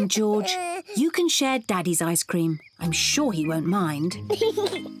 Never mind, George. You can share Daddy's ice cream. I'm sure he won't mind.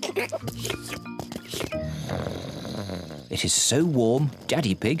 It is so warm,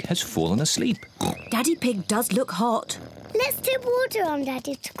 Daddy Pig has fallen asleep. Daddy Pig does look hot. Let's dip water on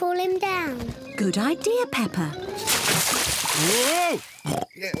Daddy to cool him down. Good idea, Peppa. Whoa!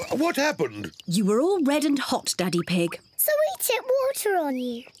 What happened? You were all red and hot, Daddy Pig. So we tip water on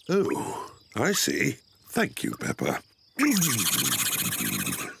you. Oh, I see. Thank you, Peppa. Look,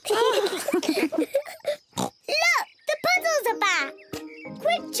 the puddles are back.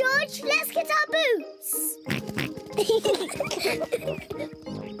 Quick, George, let's get our boots.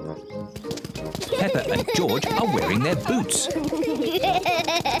 Peppa and George are wearing their boots.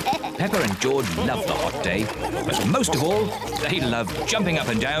 Peppa and George love the hot day, but most of all, they love jumping up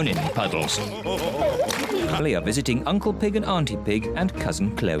and down in puddles. They are visiting Uncle Pig and Auntie Pig and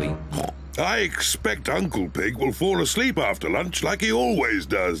Cousin Chloe. I expect Uncle Pig will fall asleep after lunch like he always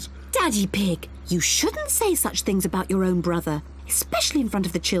does. Daddy Pig, you shouldn't say such things about your own brother, especially in front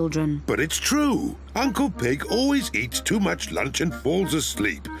of the children. But it's true. Uncle Pig always eats too much lunch and falls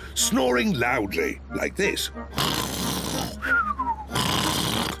asleep, snoring loudly, like this.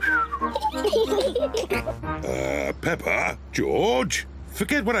 Peppa, George,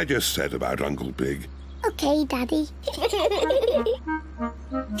 forget what I just said about Uncle Pig. OK, Daddy.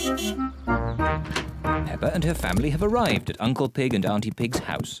 Peppa and her family have arrived at Uncle Pig and Auntie Pig's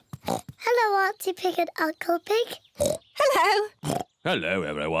house. Hello, Auntie Pig and Uncle Pig. Hello. Hello,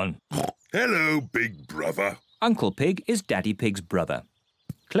 everyone. Hello, big brother. Uncle Pig is Daddy Pig's brother.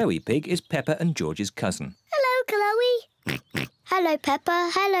 Chloe Pig is Peppa and George's cousin. Hello, Chloe. Hello, Peppa.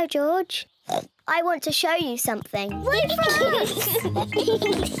 Hello, George. I want to show you something. Wait for us!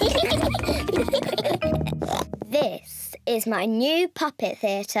 This is my new puppet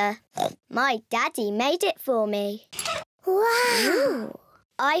theatre. My daddy made it for me. Wow!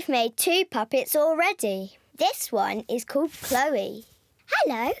 I've made 2 puppets already. This one is called Chloe.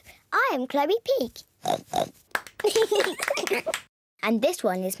 Hello, I am Chloe Pig. And this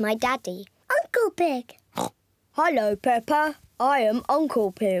one is my daddy, Uncle Pig. Hello, Peppa. I am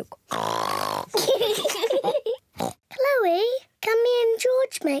Uncle Pig. Chloe, can me and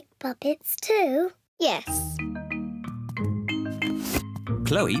George make puppets too? Yes.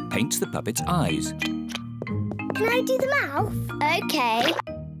 Chloe paints the puppet's eyes. Can I do the mouth? OK.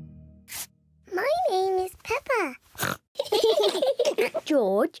 My name is Peppa.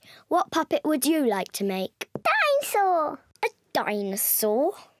 George, what puppet would you like to make? Dinosaur. A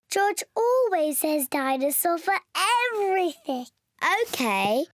dinosaur? George always says dinosaur for everything.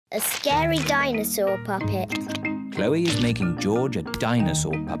 OK, a scary dinosaur puppet. Chloe is making George a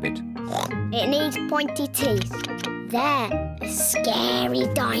dinosaur puppet. It needs pointy teeth. There, a scary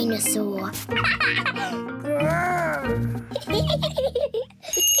dinosaur. Lunchtime,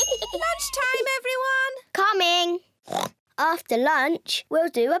 everyone. Coming. After lunch, we'll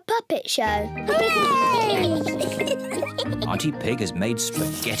do a puppet show. Hooray! Auntie Pig has made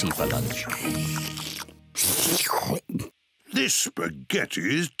spaghetti for lunch. This spaghetti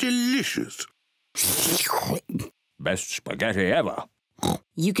is delicious. Best spaghetti ever.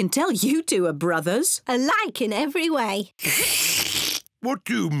 You can tell you two are brothers. Alike in every way. What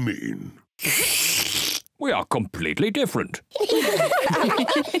do you mean? We are completely different.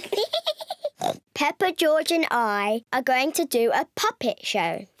 Peppa, George and I are going to do a puppet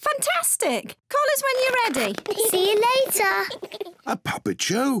show. Fantastic. Call us when you're ready. See you later. A puppet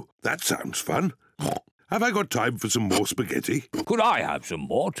show? That sounds fun. Have I got time for some more spaghetti? Could I have some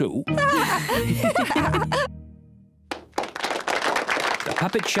more too? The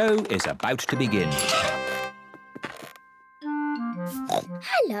puppet show is about to begin.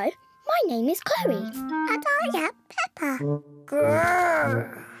 Hello, my name is Chloe. And I am Peppa.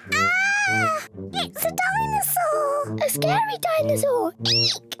 Grrr. Ah! It's a dinosaur! A scary dinosaur!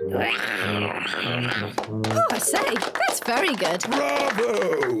 Oh, I say, that's very good.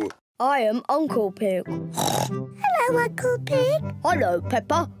 Bravo! I am Uncle Pig. Hello, Uncle Pig. Hello,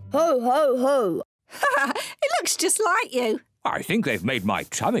 Peppa. Ho, ho, ho. It looks just like you. I think they've made my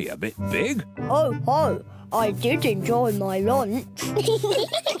tummy a bit big. Ho, ho. I did enjoy my lunch. Uncle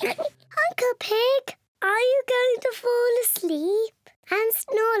Pig, are you going to fall asleep and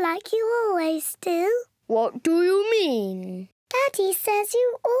snore like you always do? What do you mean? Daddy says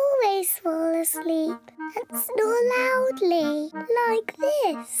you always fall asleep and snore loudly, like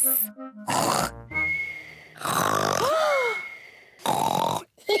this.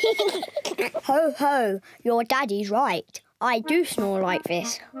 Ho, ho. Your daddy's right. I do snore like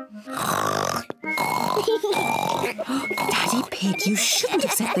this. Daddy Pig, you shouldn't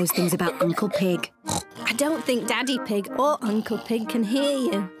have said those things about Uncle Pig. I don't think Daddy Pig or Uncle Pig can hear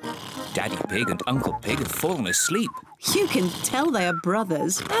you. Daddy Pig and Uncle Pig have fallen asleep. You can tell they are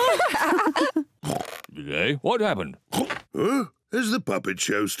brothers. Did they? What happened? Huh? Has the puppet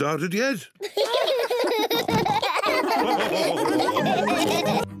show started yet?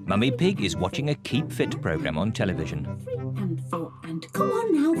 Mummy Pig is watching a Keep Fit programme on television. 3 and 4 and come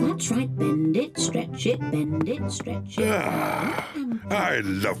on now, that's right. Bend it, stretch it, bend it, stretch it. I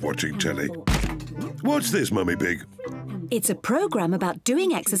love watching telly. What's this, Mummy Pig? It's a programme about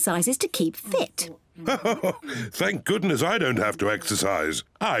doing exercises to keep fit. Thank goodness I don't have to exercise.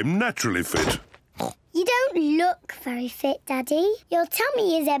 I'm naturally fit. You don't look very fit, Daddy. Your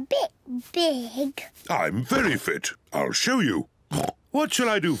tummy is a bit big. I'm very fit. I'll show you. What shall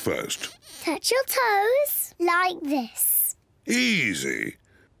I do first? Touch your toes, like this. Easy.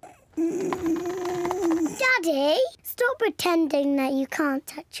 Daddy, stop pretending that you can't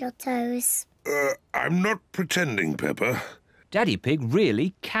touch your toes. I'm not pretending, Peppa. Daddy Pig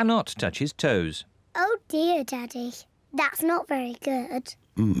really cannot touch his toes. Oh dear, Daddy. That's not very good.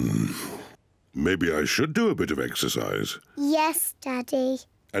 Maybe I should do a bit of exercise. Yes, Daddy.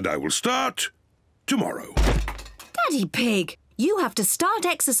 And I will start tomorrow. Daddy Pig, you have to start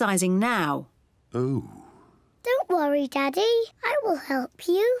exercising now. Oh. Don't worry, Daddy. I will help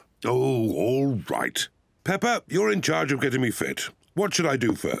you. Oh, all right. Peppa, you're in charge of getting me fit. What should I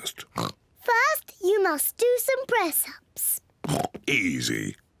do first? First, you must do some press-ups.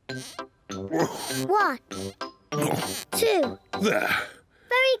 Easy. 1, 2. There.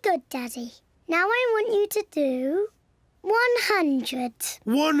 Very good, Daddy. Now I want you to do 100.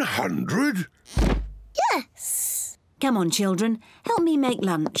 100? Yes. Come on, children. Help me make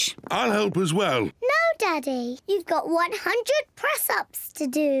lunch. I'll help as well. No, Daddy. You've got 100 press-ups to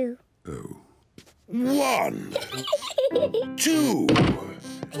do. Oh. 1, 2,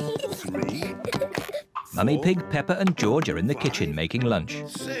 3. Mummy Pig, Peppa and George are in the kitchen making lunch.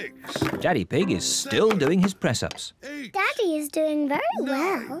 6. Daddy Pig is still doing his press-ups. 8. Daddy is doing very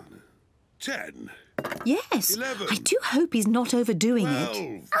well. 10. Yes. 11. I do hope he's not overdoing 12.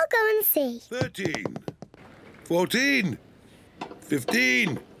 it. I'll go and see. 13. 14.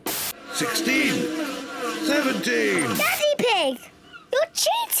 15. 16. 17. Daddy Pig, you're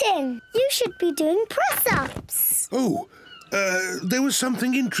cheating. You should be doing press-ups. Oh, there was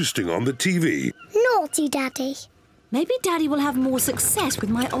something interesting on the TV. Naughty Daddy. Maybe Daddy will have more success with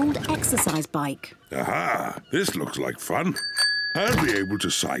my old exercise bike. Aha! This looks like fun. I'll be able to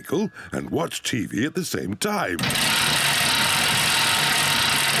cycle and watch TV at the same time.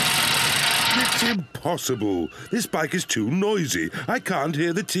 It's impossible. This bike is too noisy. I can't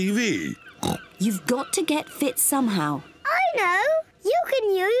hear the TV. You've got to get fit somehow. I know. You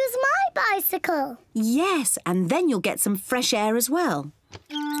can use my bicycle. Yes, and then you'll get some fresh air as well.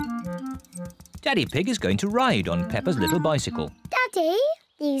 Daddy Pig is going to ride on Peppa's little bicycle. Daddy,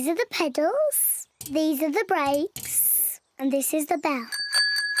 these are the pedals, these are the brakes, and this is the bell.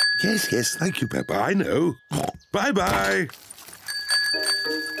 Yes, thank you, Peppa. I know. Bye-bye.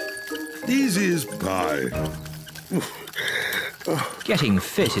 Easy as pie. Getting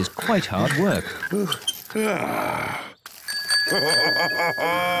fit is quite hard work.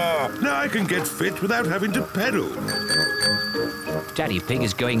 Now I can get fit without having to pedal. Daddy Pig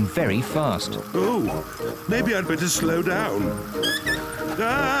is going very fast. Oh, maybe I'd better slow down.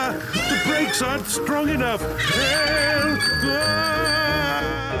 The brakes aren't strong enough. Help!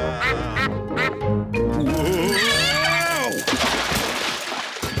 Whoa!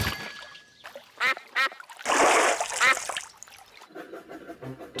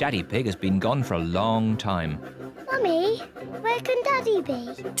 Daddy Pig has been gone for a long time. Mummy, where can Daddy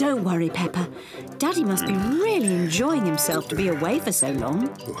be? Don't worry, Peppa. Daddy must be really enjoying himself to be away for so long.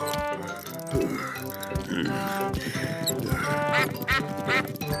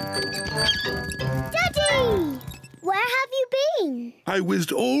 Daddy! Where have you been? I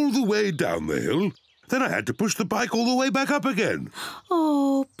whizzed all the way down the hill. Then I had to push the bike all the way back up again.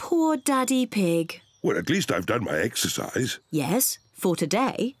 Oh, poor Daddy Pig. Well, at least I've done my exercise. Yes, for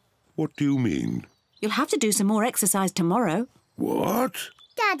today. What do you mean? You'll have to do some more exercise tomorrow. What?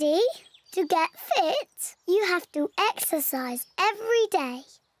 Daddy, to get fit, you have to exercise every day.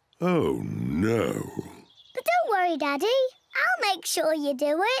 Oh, no. But don't worry, Daddy. I'll make sure you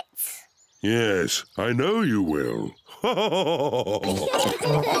do it. Yes, I know you will.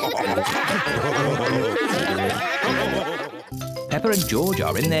 Peppa and George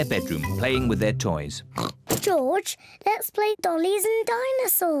are in their bedroom playing with their toys. George, let's play dollies and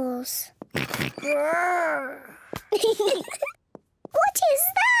dinosaurs. What is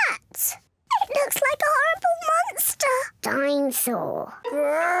that? It looks like a horrible monster. Dinosaur.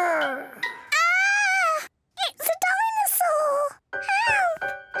 Ah! It's a dinosaur! Help!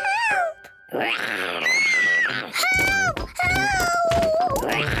 Help! Help!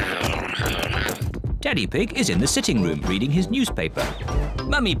 Daddy Pig is in the sitting room reading his newspaper.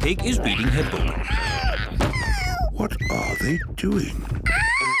 Mummy Pig is reading her book. What are they doing?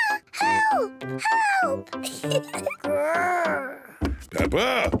 Help! Help!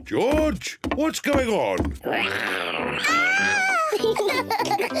 Peppa, George, what's going on?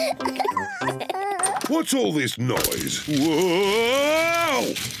 What's all this noise?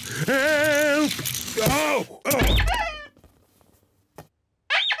 Whoa! Help! Oh! Oh!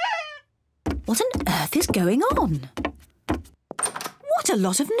 What on earth is going on? What a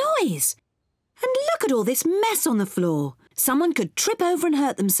lot of noise! And look at all this mess on the floor. Someone could trip over and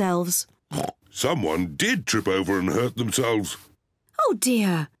hurt themselves. Someone did trip over and hurt themselves. Oh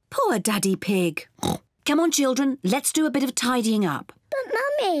dear, poor Daddy Pig. Come on, children, let's do a bit of tidying up. But,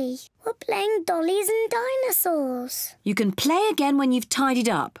 Mummy, we're playing dollies and dinosaurs. You can play again when you've tidied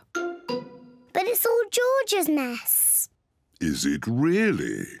up. But it's all George's mess. Is it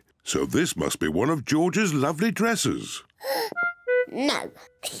really? So this must be one of George's lovely dresses. No.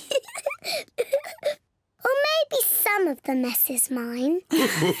 Or maybe some of the mess is mine.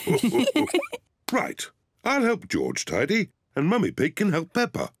 Right, I'll help George tidy, and Mummy Pig can help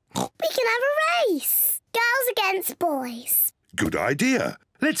Peppa. We can have a race. Girls against boys. Good idea.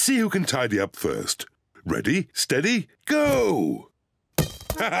 Let's see who can tidy up first. Ready, steady, go!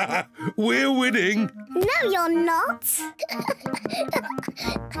 We're winning. No, you're not.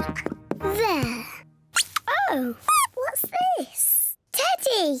 There. Oh, what's this?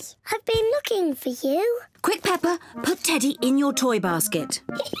 Teddy, I've been looking for you. Quick, Peppa, put Teddy in your toy basket.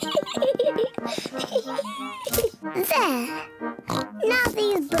 There. Now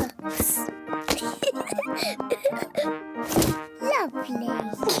these books. Lovely.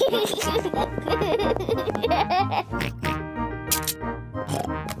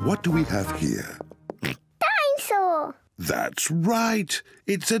 What do we have here? Dinosaur. That's right.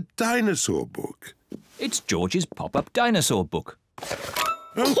 It's a dinosaur book. It's George's pop-up dinosaur book.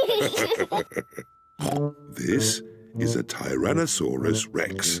 This is a Tyrannosaurus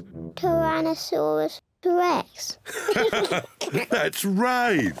Rex. Tyrannosaurus Rex. That's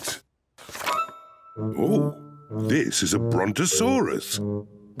right. Oh, this is a Brontosaurus.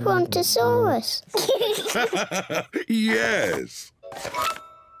 Brontosaurus. Yes.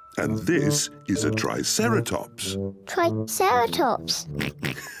 And this is a Triceratops. Triceratops.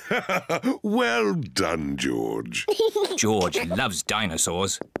 Well done, George. George loves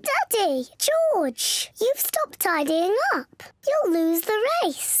dinosaurs. Daddy, George, you've stopped tidying up. You'll lose the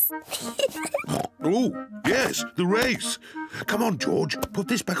race. Oh, yes, the race. Come on, George, put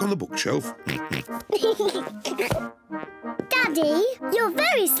this back on the bookshelf. Daddy, you're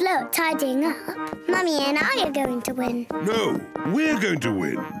very slow at tidying up. Mummy and I are going to win. No, we're going to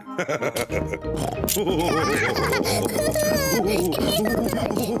win.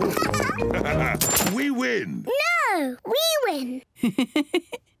 We win. No, we win.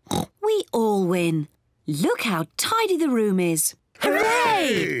 We all win. Look how tidy the room is.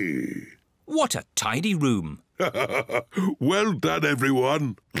 Hooray! What a tidy room. Well done,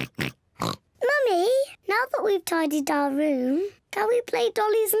 everyone. Mummy, now that we've tidied our room, can we play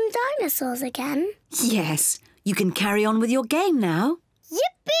dollies and dinosaurs again? Yes, you can carry on with your game now.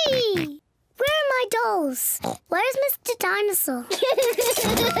 Yippee! Where are my dolls? Where's Mr. Dinosaur?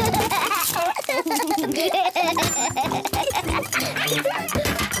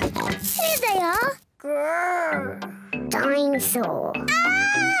 Here they are. Dine-saw.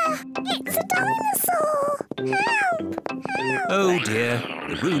 Ah! It's a dinosaur! Help! Help! Oh dear,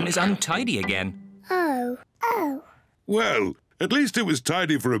 the room is untidy again. Oh. Oh. Well, at least it was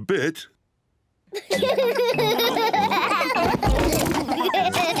tidy for a bit.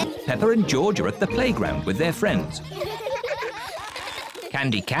 Peppa and George are at the playground with their friends.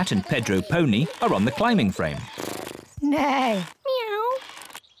 Candy Cat and Pedro Pony are on the climbing frame. No. Meow.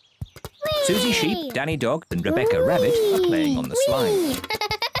 Suzy Sheep, Danny Dog and Rebecca Rabbit are playing on the slide.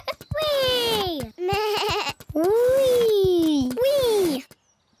 Wee. Wee.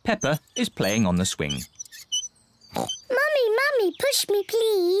 Peppa is playing on the swing. Mummy, push me,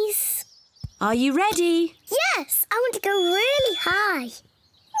 please. Are you ready? Yes, I want to go really high.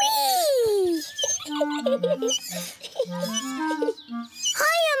 Whee!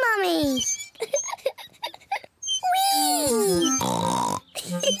 Hiya, Mummy. Whee!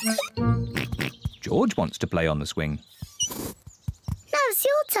 George wants to play on the swing. Now it's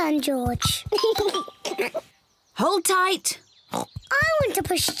your turn, George. Hold tight. I want to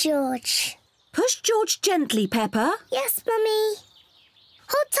push George. Push George gently, Peppa. Yes, Mummy.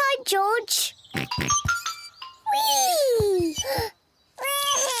 Hold tight, George. Whee!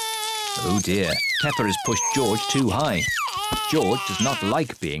 Oh dear, Peppa has pushed George too high. George does not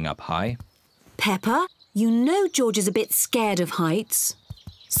like being up high. Peppa, you know George is a bit scared of heights.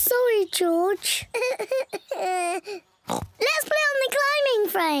 Sorry, George. Let's play on the climbing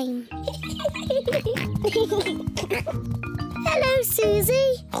frame. Hello,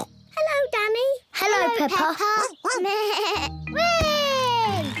 Suzy. Hello, Danny. Hello, Peppa.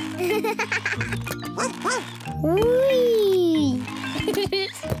 Whee!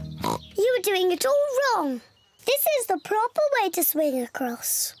 You were doing it all wrong. This is the proper way to swing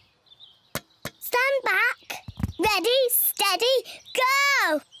across. Stand back. Ready, steady,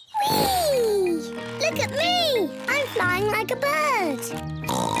 go! Whee! Look at me! I'm flying like a bird.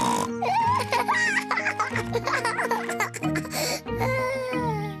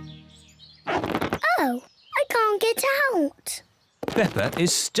 Oh, I can't get out. Peppa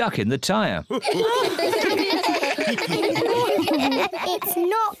is stuck in the tyre. It's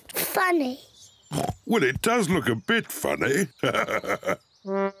not funny. Well, it does look a bit funny.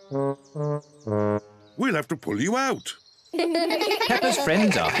 We'll have to pull you out. Peppa's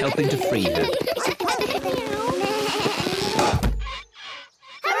friends are helping to free her.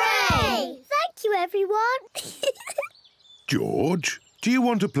 Hooray! Thank you, everyone. George, do you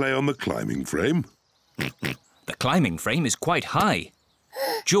want to play on the climbing frame? The climbing frame is quite high.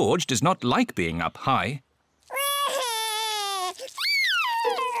 George does not like being up high.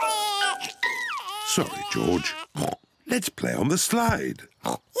 Sorry, George. Let's play on the slide.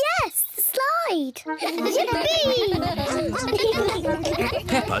 Yes, the slide. Yippee!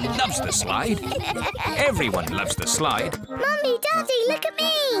 Peppa loves the slide. Everyone loves the slide. Mummy, Daddy, look at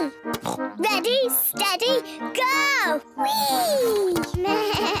me. Ready, steady, go! Whee!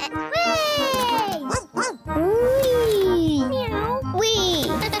 Whee! Meow. Whee!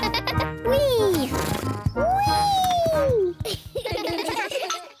 Whee! Whee!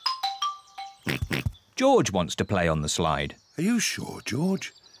 George wants to play on the slide. Are you sure,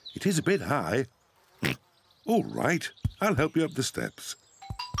 George? It is a bit high. All right, I'll help you up the steps.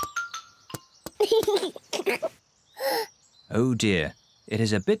 Oh dear, it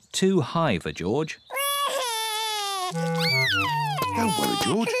is a bit too high for George. Don't worry,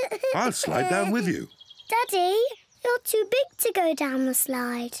 George. I'll slide down with you. Daddy, you're too big to go down the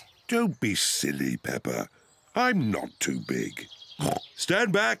slide. Don't be silly, Peppa. I'm not too big.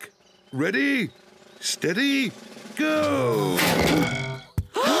 Stand back. Ready? Steady, go!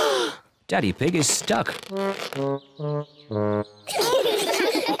 Daddy Pig is stuck.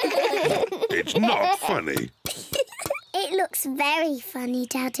 It's not funny. It looks very funny,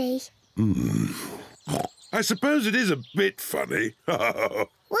 Daddy. I suppose it is a bit funny. We'll have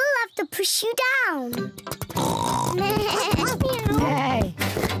to push you down.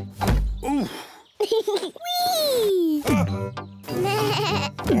 Ooh. Whee!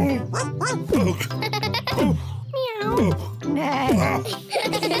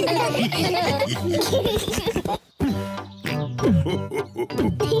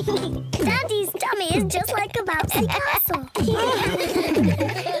 Daddy's tummy is just like a bouncy castle.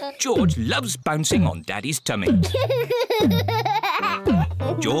 George loves bouncing on Daddy's tummy.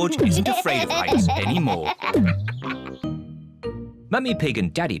 George isn't afraid of heights anymore. Mummy Pig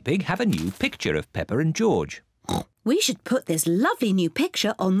and Daddy Pig have a new picture of Peppa and George. We should put this lovely new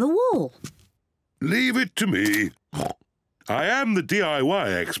picture on the wall. Leave it to me. I am the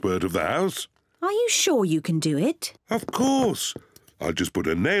DIY expert of the house. Are you sure you can do it? Of course. I'll just put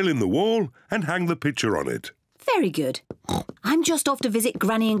a nail in the wall and hang the picture on it. Very good. I'm just off to visit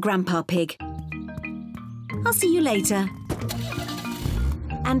Granny and Grandpa Pig. I'll see you later.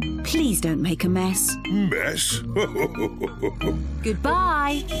 And please don't make a mess. Mess?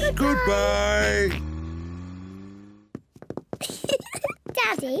 Goodbye. Goodbye.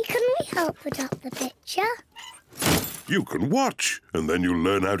 Daddy, can we help put up the picture? You can watch, and then you'll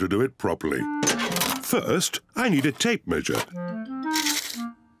learn how to do it properly. First, I need a tape measure.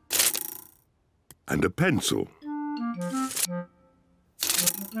 And a pencil.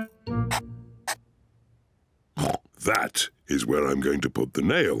 That is where I'm going to put the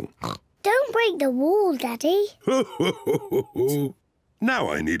nail. Don't break the wall, Daddy. Now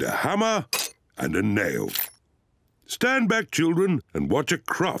I need a hammer and a nail. Stand back, children, and watch a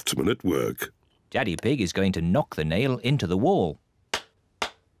craftsman at work. Daddy Pig is going to knock the nail into the wall.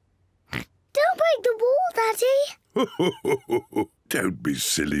 Don't break the wall, Daddy. Don't be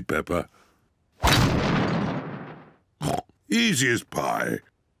silly, Peppa. Easy as pie.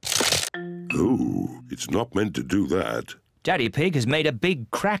 Oh, it's not meant to do that. Daddy Pig has made a big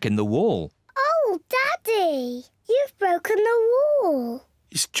crack in the wall. Oh, Daddy, you've broken the wall.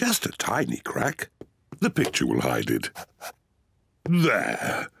 It's just a tiny crack. The picture will hide it.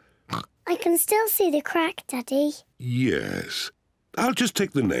 There. I can still see the crack, Daddy. Yes. I'll just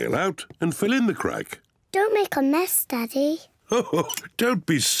take the nail out and fill in the crack. Don't make a mess, Daddy. Oh, don't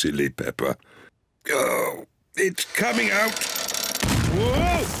be silly, Peppa. Oh, it's coming out.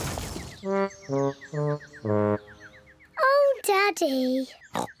 Whoa! Oh, Daddy.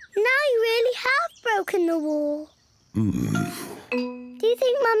 Now you really have broken the wall. Do you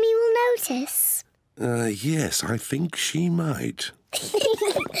think Mummy will notice? Yes, I think she might.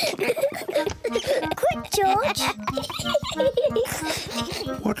 Quick, George.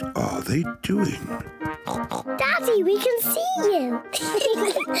 What are they doing? Daddy, we can see you.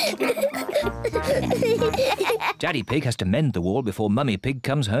 Daddy Pig has to mend the wall before Mummy Pig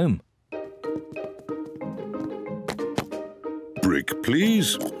comes home. Brick,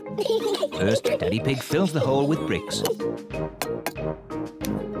 please. First, Daddy Pig fills the hole with bricks.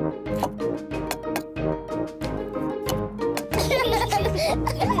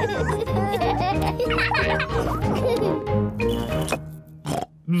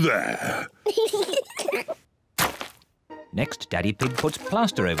 There. Next, Daddy Pig puts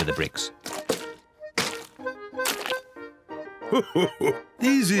plaster over the bricks.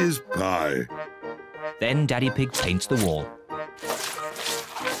 Easy as pie. Then Daddy Pig paints the wall.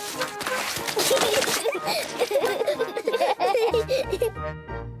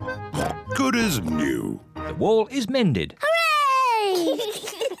 Good as new. The wall is mended. Hooray!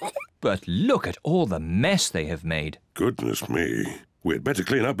 But look at all the mess they have made. Goodness me. We'd better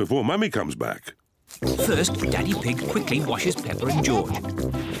clean up before Mummy comes back. First, Daddy Pig quickly washes Peppa and George.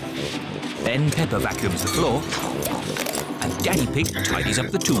 Then Peppa vacuums the floor. And Daddy Pig tidies up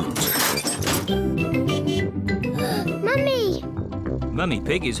the tools. Mummy! Mummy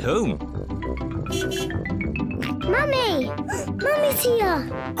Pig is home. Mummy! Mummy's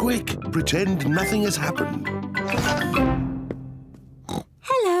here. Quick, pretend nothing has happened.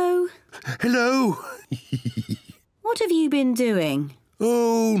 Hello. Hello. What have you been doing?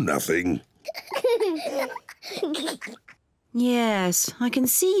 Oh, nothing. Yes, I can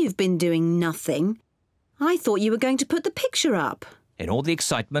see you've been doing nothing. I thought you were going to put the picture up. In all the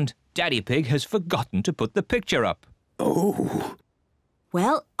excitement, Daddy Pig has forgotten to put the picture up. Oh.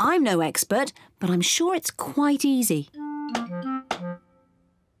 Well, I'm no expert, but I'm sure it's quite easy.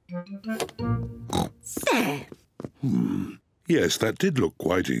 There. Yes, that did look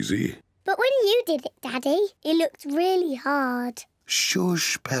quite easy. But when you did it, Daddy, it looked really hard.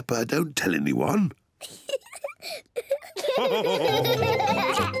 Shush, Peppa, don't tell anyone.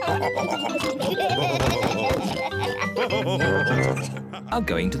 Are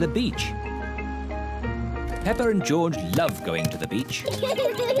going to the beach. Peppa and George love going to the beach.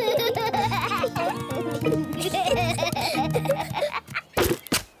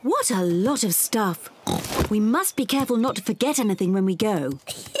 What a lot of stuff. We must be careful not to forget anything when we go.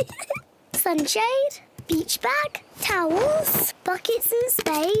 Sunshade, beach bag, towels, buckets and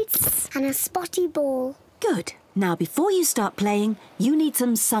spades, and a spotty ball. Good. Now, before you start playing, you need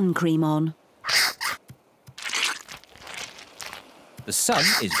some sun cream on. The sun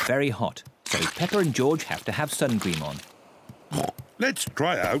is very hot, so Peppa and George have to have sun cream on. Let's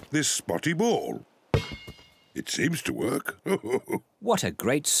try out this spotty ball. It seems to work. What a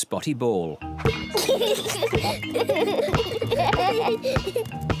great spotty ball.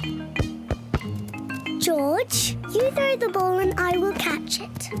 George, you throw the ball and I will catch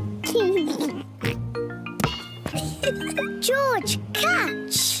it. George,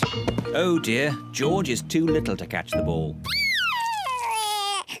 catch! Oh dear, George is too little to catch the ball.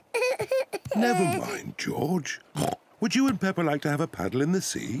 Never mind, George. Would you and Peppa like to have a paddle in the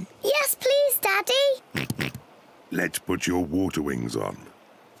sea? Yes, please, Daddy. Let's put your water wings on.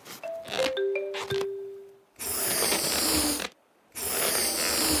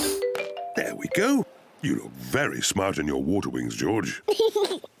 There we go. You look very smart in your water wings, George.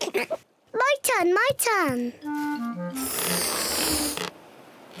 My turn, my turn.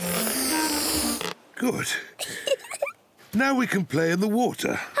 Good. Now we can play in the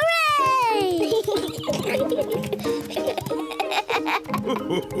water. Hooray!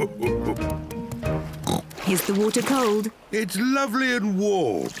 Is the water cold? It's lovely and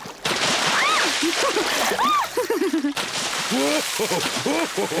warm.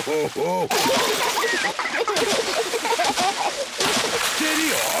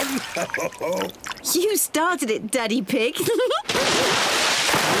 Steady on. You started it, Daddy Pig.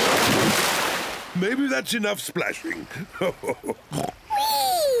 Maybe that's enough splashing. Whee!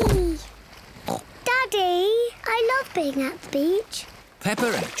 Daddy, I love being at the beach.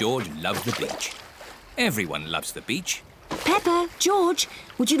 Peppa and George love the beach. Everyone loves the beach. Peppa, George,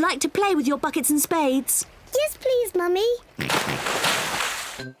 would you like to play with your buckets and spades? Yes, please, Mummy.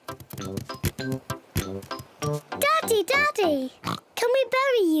 Daddy, can we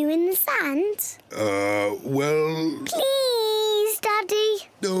bury you in the sand? Well... Please, Daddy.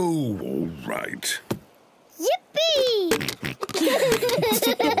 Oh, all right. Yippee!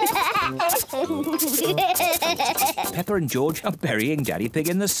 Peppa and George are burying Daddy Pig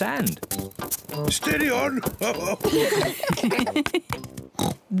in the sand. Steady on.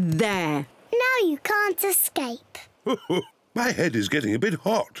 There. Now you can't escape. My head is getting a bit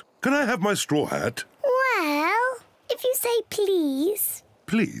hot. Can I have my straw hat? Well, if you say please.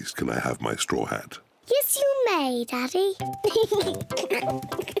 Please, can I have my straw hat? Yes, you may, Daddy.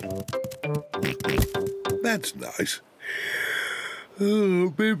 That's nice.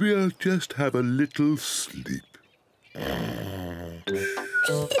 Oh, maybe I'll just have a little sleep.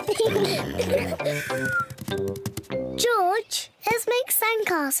 George, let's make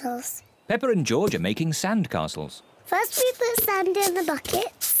sandcastles. Peppa and George are making sandcastles. First we put sand in the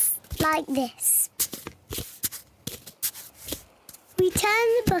buckets, like this. We turn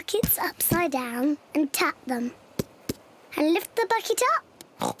the buckets upside down and tap them. And lift the bucket up.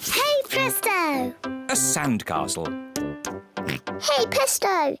 Hey, presto! A sandcastle. Hey,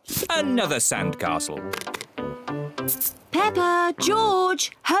 presto! Another sandcastle. Peppa,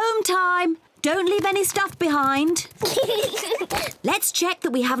 George, home time. Don't leave any stuff behind. Let's check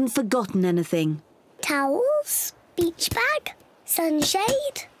that we haven't forgotten anything. Towels, beach bag,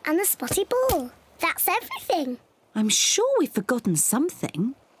 sunshade and the spotty ball. That's everything. I'm sure we've forgotten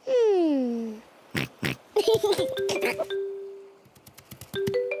something.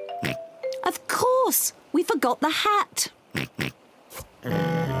 Of course, we forgot the hat.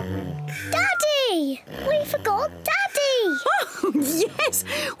 Daddy! We forgot Daddy! Oh, yes,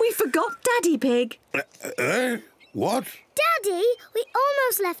 we forgot Daddy Pig. What? Daddy, we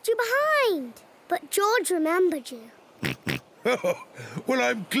almost left you behind. But George remembered you. Well,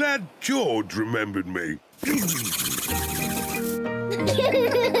 I'm glad George remembered me.